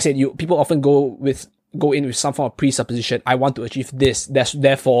people often go in with some form of presupposition. I want to achieve this.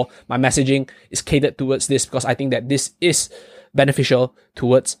 Therefore, my messaging is catered towards this because I think that this is beneficial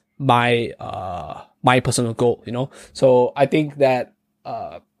towards my my personal goal. So I think that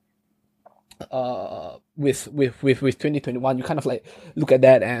with 2021, you kind of like look at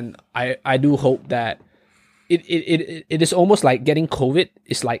that, and I do hope that it is almost like getting COVID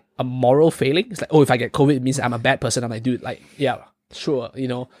is like a moral failing. It's like, oh, if I get COVID, it means I'm a bad person. I'm like, dude, like, yeah, sure,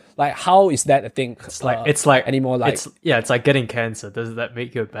 like, how is that a thing? It's like anymore. Like, it's like getting cancer. Does that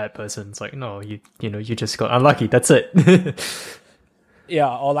make you a bad person? It's like, no, you just got unlucky. That's it.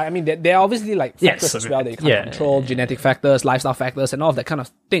 Yeah, or like, I mean, there are obviously like factors as well that you can't control, genetic factors, lifestyle factors, and all of that kind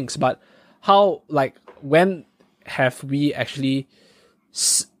of things. But how, like, when have we actually,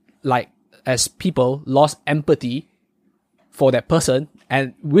 like, as people, lost empathy for that person,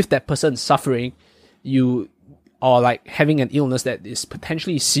 and with that person suffering, you are like having an illness that is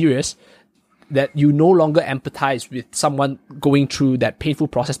potentially serious, that you no longer empathize with someone going through that painful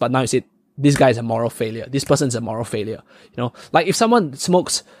process, but now you say, this guy is a moral failure. This person's a moral failure. Like if someone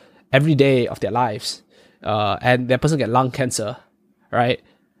smokes every day of their lives, and that person get lung cancer, right?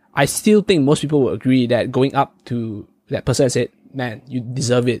 I still think most people will agree that going up to that person and said, man, you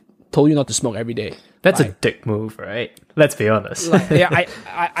deserve it. Told you not to smoke every day. That's a dick move, right? Let's be honest.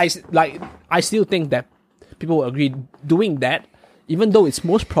 I still think that people will agree doing that, even though it's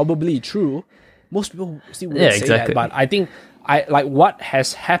most probably true. Most people still wouldn't say that. But I think what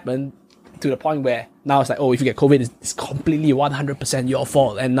has happened to the point where now it's like, oh, if you get COVID, it's completely 100% your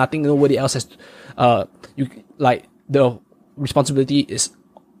fault, and nobody else has. The responsibility is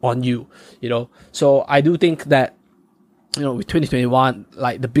on you. So I do think that, with 2021,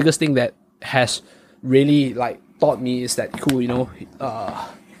 like the biggest thing that has really like taught me is that cool,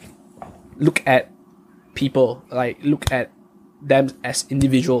 look at people, like look at them as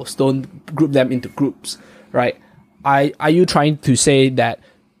individuals, don't group them into groups, right? Are you trying to say that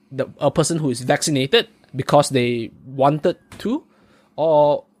a person who is vaccinated because they wanted to,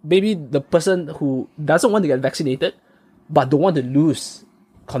 or maybe the person who doesn't want to get vaccinated but don't want to lose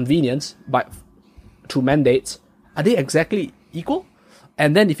convenience through mandates, are they exactly equal?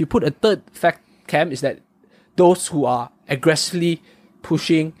 And then if you put a third fact camp, is that those who are aggressively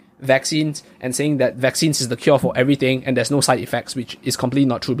pushing vaccines and saying that vaccines is the cure for everything and there's no side effects, which is completely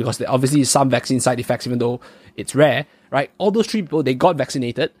not true because there obviously is some vaccine side effects, even though it's rare, right? All those 3 people, they got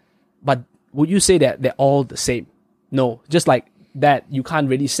vaccinated, but would you say that they're all the same? No. Just like that, you can't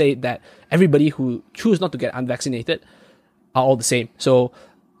really say that everybody who choose not to get unvaccinated are all the same. So,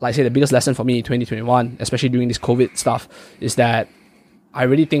 like I say, the biggest lesson for me in 2021, especially during this COVID stuff, is that I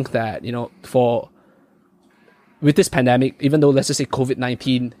really think that, with this pandemic, even though let's just say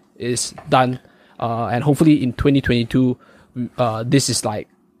COVID-19 is done, and hopefully in 2022, this is like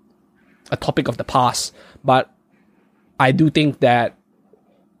a topic of the past. But I do think that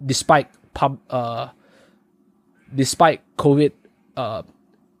despite COVID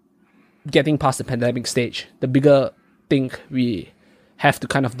getting past the pandemic stage, the bigger thing we have to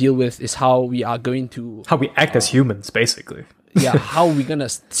kind of deal with is how we are going to how we act as humans, basically. how we're gonna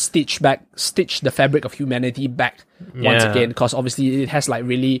stitch the fabric of humanity back once again, because obviously it has like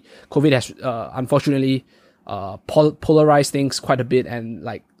really COVID has unfortunately polarized things quite a bit and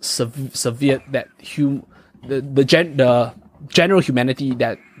like severed that the general humanity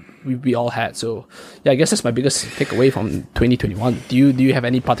that we all had. So yeah, I guess that's my biggest takeaway from 2021. Do you have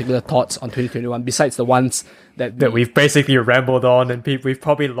any particular thoughts on 2021 besides the ones that we've basically rambled on and we've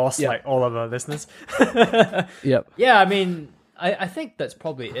probably lost like all of our listeners? Yep. Yeah, I mean, I think that's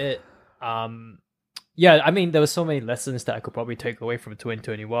probably it. Yeah, I mean, there were so many lessons that I could probably take away from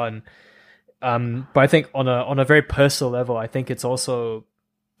 2021. But I think on a very personal level, I think it's also,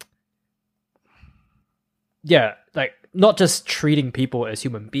 yeah, like not just treating people as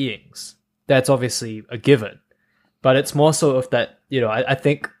human beings. That's obviously a given, but it's more so of that,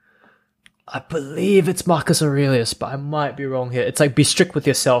 I believe it's Marcus Aurelius, but I might be wrong here. It's like be strict with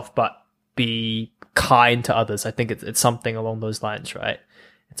yourself, but be kind to others. I think it's something along those lines, right?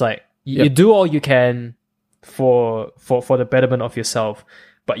 It's like you do all you can for the betterment of yourself,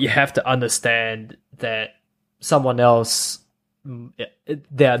 but you have to understand that someone else,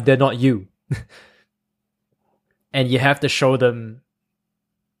 they're not you. And you have to show them,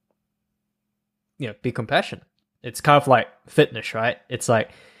 be compassionate. It's kind of like fitness, right? It's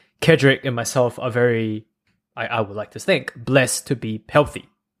like Kedrick and myself are very, I would like to think, blessed to be healthy.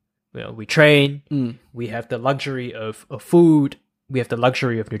 We train, we have the luxury of food, we have the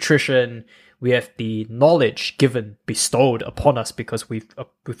luxury of nutrition, we have the knowledge bestowed upon us because we've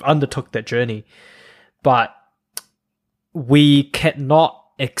undertook that journey. But we cannot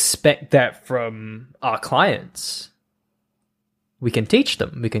expect that from our clients. We can teach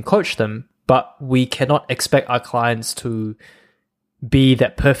them, we can coach them, but we cannot expect our clients to be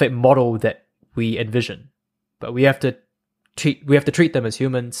that perfect model that we envision. But we have to treat them as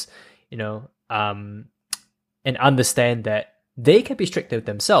humans, and understand that they can be strict with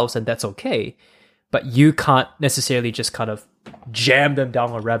themselves and that's okay, but you can't necessarily just kind of jam them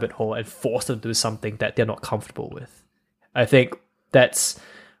down a rabbit hole and force them to do something that they're not comfortable with. I think that's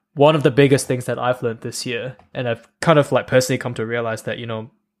one of the biggest things that I've learned this year, and I've kind of like personally come to realize that,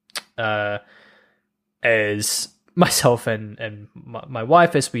 as myself and my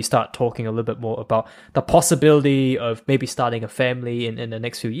wife, as we start talking a little bit more about the possibility of maybe starting a family in the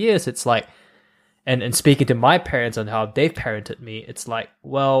next few years, it's like, and speaking to my parents on how they've parented me, it's like,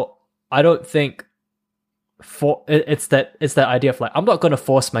 well, I don't think it's that idea of like, I'm not going to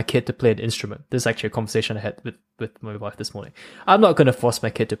force my kid to play an instrument. This is actually a conversation I had with my wife this morning. I'm not going to force my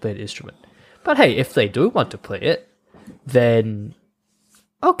kid to play an instrument. But hey, if they do want to play it, then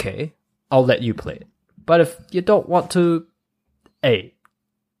okay, I'll let you play it. But if you don't want to,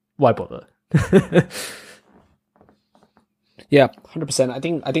 why bother? Yeah,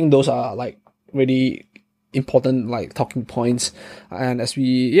 100%. I think those are like really important like talking points. And as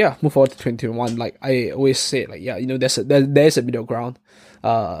we move forward to 2021, like I always say, like there's a middle ground.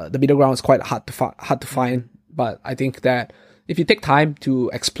 The middle ground is quite hard to find, but I think that if you take time to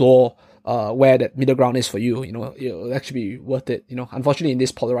explore where that middle ground is for you, it'll actually be worth it. Unfortunately in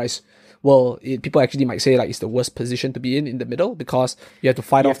this polarized world, people actually might say like it's the worst position to be in the middle, because you have to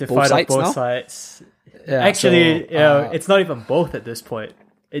fight off both sides. Yeah, actually, it's not even both at this point.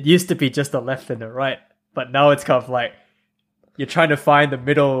 It used to be just the left and the right, but now it's kind of like you're trying to find the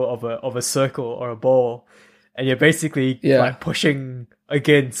middle of a circle or a ball, and you're basically like pushing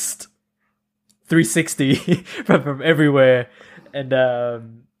against 360 from everywhere. And I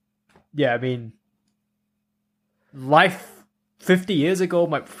mean, life 50 years ago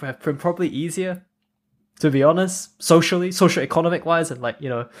might have been probably easier, to be honest, socio-economic wise, and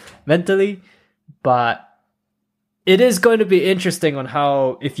mentally. But it is going to be interesting on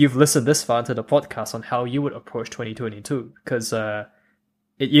how, if you've listened this far into the podcast, on how you would approach 2022, because it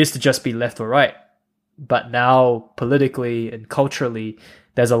used to just be left or right, but now politically and culturally,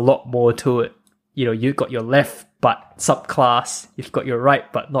 there's a lot more to it. You've got your left but subclass, you've got your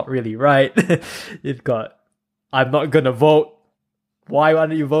right but not really right, you've got I'm not gonna vote, why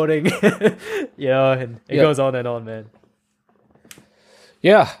aren't you voting? And it goes on and on, man.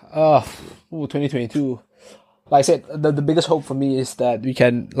 Yeah, 2022. Like I said, the biggest hope for me is that we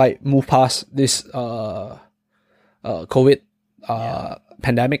can like move past this COVID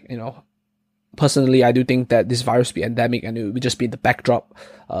pandemic. Personally, I do think that this virus will be endemic and it will just be the backdrop,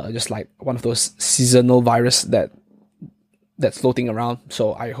 just like one of those seasonal virus that's floating around.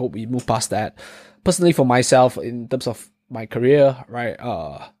 So I hope we move past that. Personally, for myself, in terms of my career, right,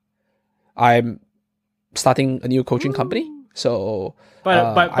 I'm starting a new coaching company. So by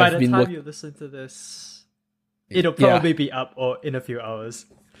the time you listen to this, it'll probably be up or in a few hours.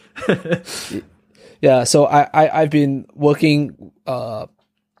 Yeah, so I've been working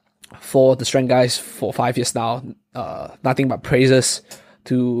for the Strength Guys for 5 years now. Nothing but praises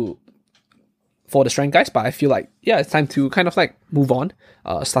for the Strength Guys, but I feel like it's time to kind of like move on.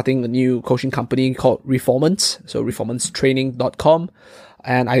 Starting a new coaching company called Reformance, so reformancetraining.com,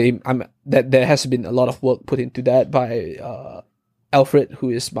 and I'm that there has been a lot of work put into that by Alfred, who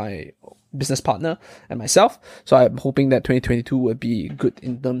is my business partner, and myself. So I'm hoping that 2022 will be good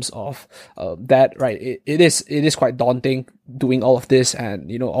in terms of that, right? It is quite daunting doing all of this,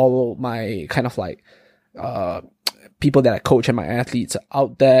 and all my kind of like people that I coach and my athletes are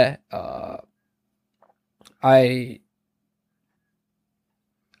out there. I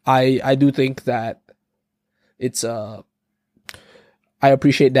do think that it's I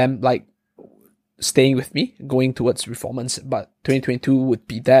appreciate them like staying with me, going towards Reformance, but 2022 would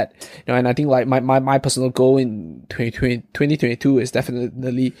be that, and I think like my personal goal in 2022 is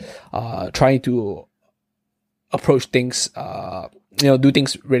definitely trying to approach things, do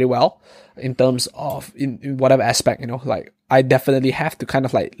things really well in terms of in whatever aspect, like I definitely have to kind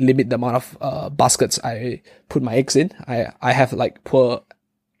of like limit the amount of baskets I put my eggs in. I have like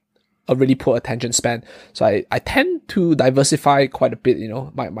a really poor attention span, so I tend to diversify quite a bit,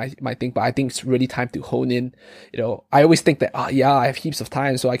 my thing, but I think it's really time to hone in. I always think that I have heaps of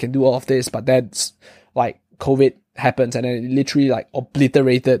time so I can do all of this, but that's like COVID happens and then it literally like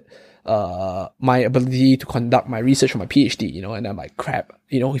obliterated my ability to conduct my research for my PhD, and I'm like, crap,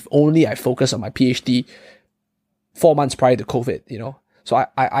 if only I focus on my PhD 4 months prior to COVID, So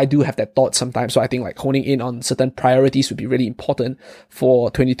I do have that thought sometimes. So I think like honing in on certain priorities would be really important for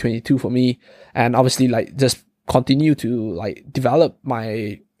 2022 for me. And obviously like just continue to like develop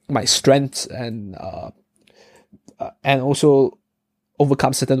my strengths and also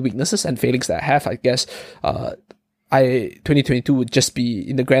overcome certain weaknesses and failings that I have. I guess 2022 would just be,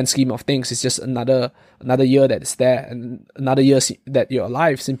 in the grand scheme of things, it's just another year that is there, and another year that you're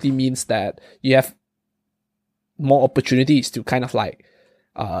alive simply means that you have more opportunities to kind of like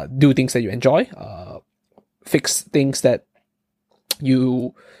do things that you enjoy, fix things that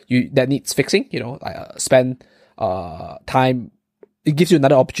you that needs fixing, spend time. It gives you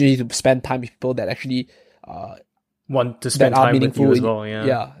another opportunity to spend time with people that actually want to spend time with you as well,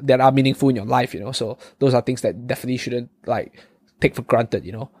 that are meaningful in your life, so those are things that definitely shouldn't like take for granted.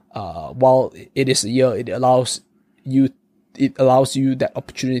 While it is a year, it allows you that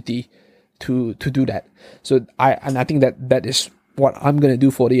opportunity to do that. So I think that is what I'm gonna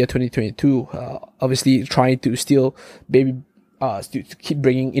do for the year 2022. Obviously trying to still to keep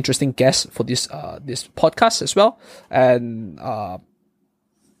bringing interesting guests for this podcast as well. And I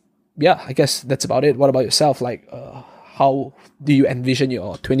guess that's about it. What about yourself? Like, how do you envision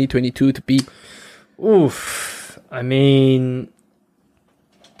your 2022 to be? Oof. I mean,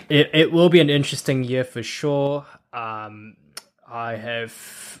 it will be an interesting year for sure. I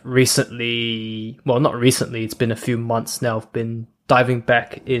have recently, well, not recently, it's been a few months now, I've been diving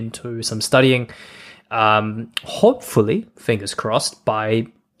back into some studying. Hopefully, fingers crossed, by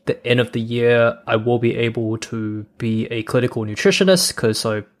the end of the year, I will be able to be a clinical nutritionist,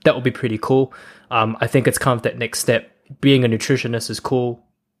 so that will be pretty cool. I think it's kind of that next step. Being a nutritionist is cool,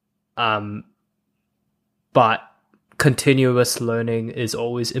 but continuous learning is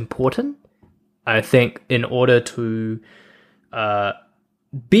always important. I think in order to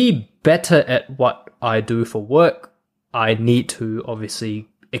be better at what I do for work, I need to obviously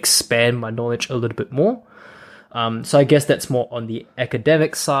expand my knowledge a little bit more. So I guess that's more on the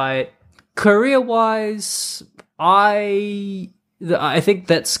academic side. Career-wise, I think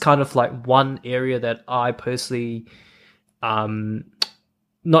that's kind of like one area that I personally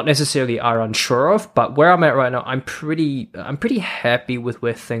not necessarily are unsure of, but where I'm at right now, I'm pretty happy with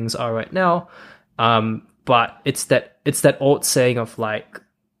where things are right now. But it's that old saying of like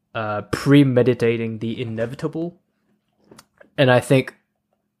premeditating the inevitable, and I think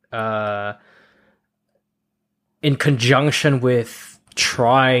in conjunction with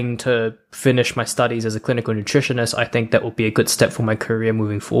trying to finish my studies as a clinical nutritionist, I think that will be a good step for my career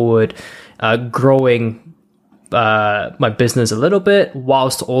moving forward. Growing my business a little bit,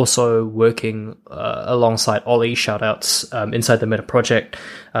 whilst also working alongside Ollie, shoutouts, inside the Meta Project,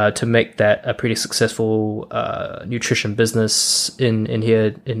 to make that a pretty successful nutrition business in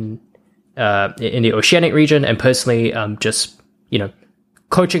the Oceanic region. And personally, just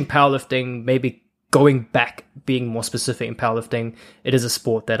coaching powerlifting, maybe going back, being more specific in powerlifting. It is a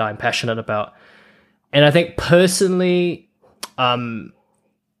sport that I'm passionate about. And I think personally, I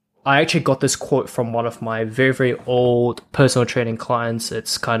actually got this quote from one of my very, very old personal training clients.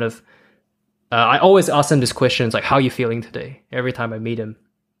 It's kind of, I always ask him this question, it's like, how are you feeling today? Every time I meet him,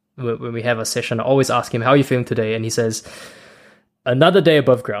 when we have a session, I always ask him, how are you feeling today? And he says, another day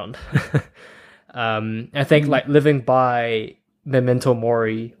above ground. I think like living by Memento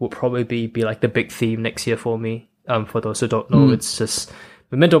Mori will probably be like the big theme next year for me. For those who don't know, it's just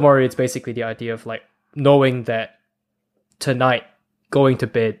Memento Mori. It's basically the idea of like knowing that tonight, going to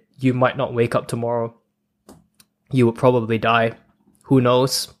bed, you might not wake up tomorrow. You will probably die. Who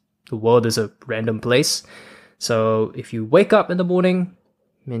knows? The world is a random place. So if you wake up in the morning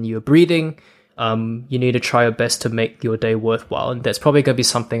and you're breathing, you need to try your best to make your day worthwhile. And that's probably going to be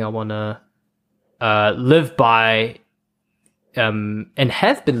something I want to live by, and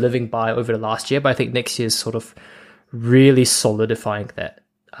have been living by over the last year. But I think next year is sort of really solidifying that.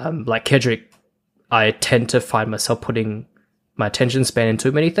 Like Kedrick, I tend to find myself putting my attention span in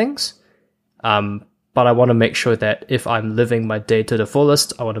too many things. But I want to make sure that if I'm living my day to the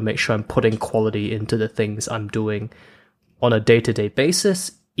fullest, I want to make sure I'm putting quality into the things I'm doing on a day-to-day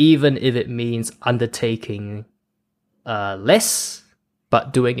basis, even if it means undertaking less,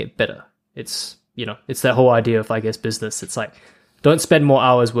 but doing it better. It's that whole idea of, I guess, business. It's like, don't spend more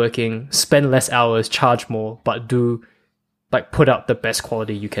hours working, spend less hours, charge more, but put out the best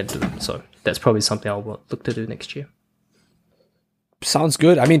quality you can do. So that's probably something I'll look to do next year. Sounds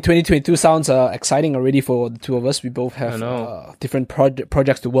good. I mean, 2022 sounds exciting already for the two of us. We both have different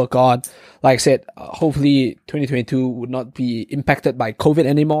projects to work on. Like I said, hopefully 2022 would not be impacted by COVID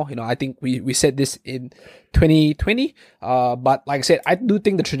anymore. I think we said this in 2020. But like I said, I do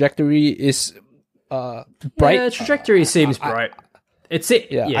think the trajectory is bright. Yeah, the trajectory seems bright. I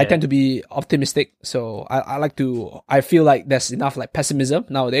tend to be optimistic. So I feel like there's enough like pessimism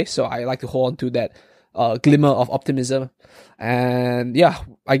nowadays. So I like to hold on to that glimmer of optimism. And yeah,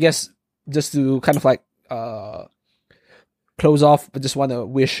 I guess just to kind of like close off, I just want to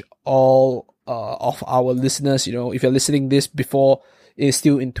wish all of our listeners, if you're listening this before it's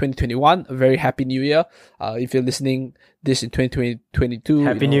still in 2021, a very happy new year. If you're listening this in 2022,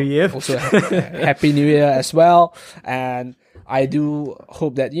 happy new year. Also happy new year as well. And I do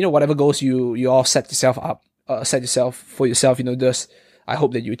hope that, whatever goals you all set yourself for yourself, just I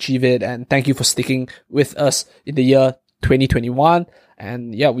hope that you achieve it. And thank you for sticking with us in the year 2021.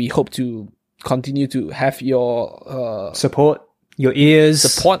 And yeah, we hope to continue to have your support, your ears.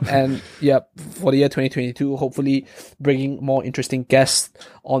 Support. And yeah, for the year 2022, hopefully bringing more interesting guests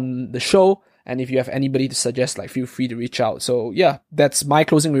on the show. And if you have anybody to suggest, feel free to reach out. So yeah, that's my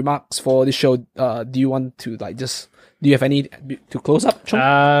closing remarks for this show. Do you want to do you have any to close up,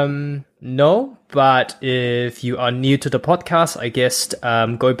 Chung? No, but if you are new to the podcast, I guess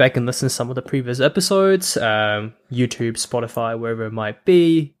go back and listen to some of the previous episodes, YouTube, Spotify, wherever it might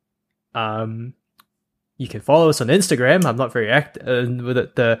be. You can follow us on Instagram. I'm not very active with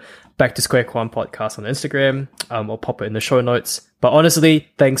the Back to Square One podcast on Instagram. I'll pop it in the show notes. But honestly,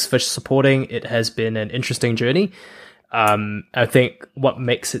 thanks for supporting. It has been an interesting journey. I think what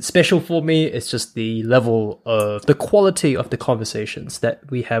makes it special for me is just the quality of the conversations that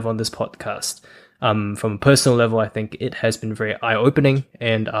we have on this podcast. From a personal level, I think it has been very eye-opening,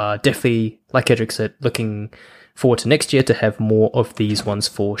 and definitely, like Edric said, looking forward to next year to have more of these ones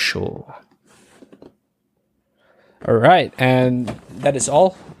for sure. All right, and that is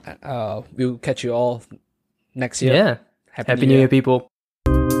all. We'll catch you all next year. Yeah. Happy New Year, people.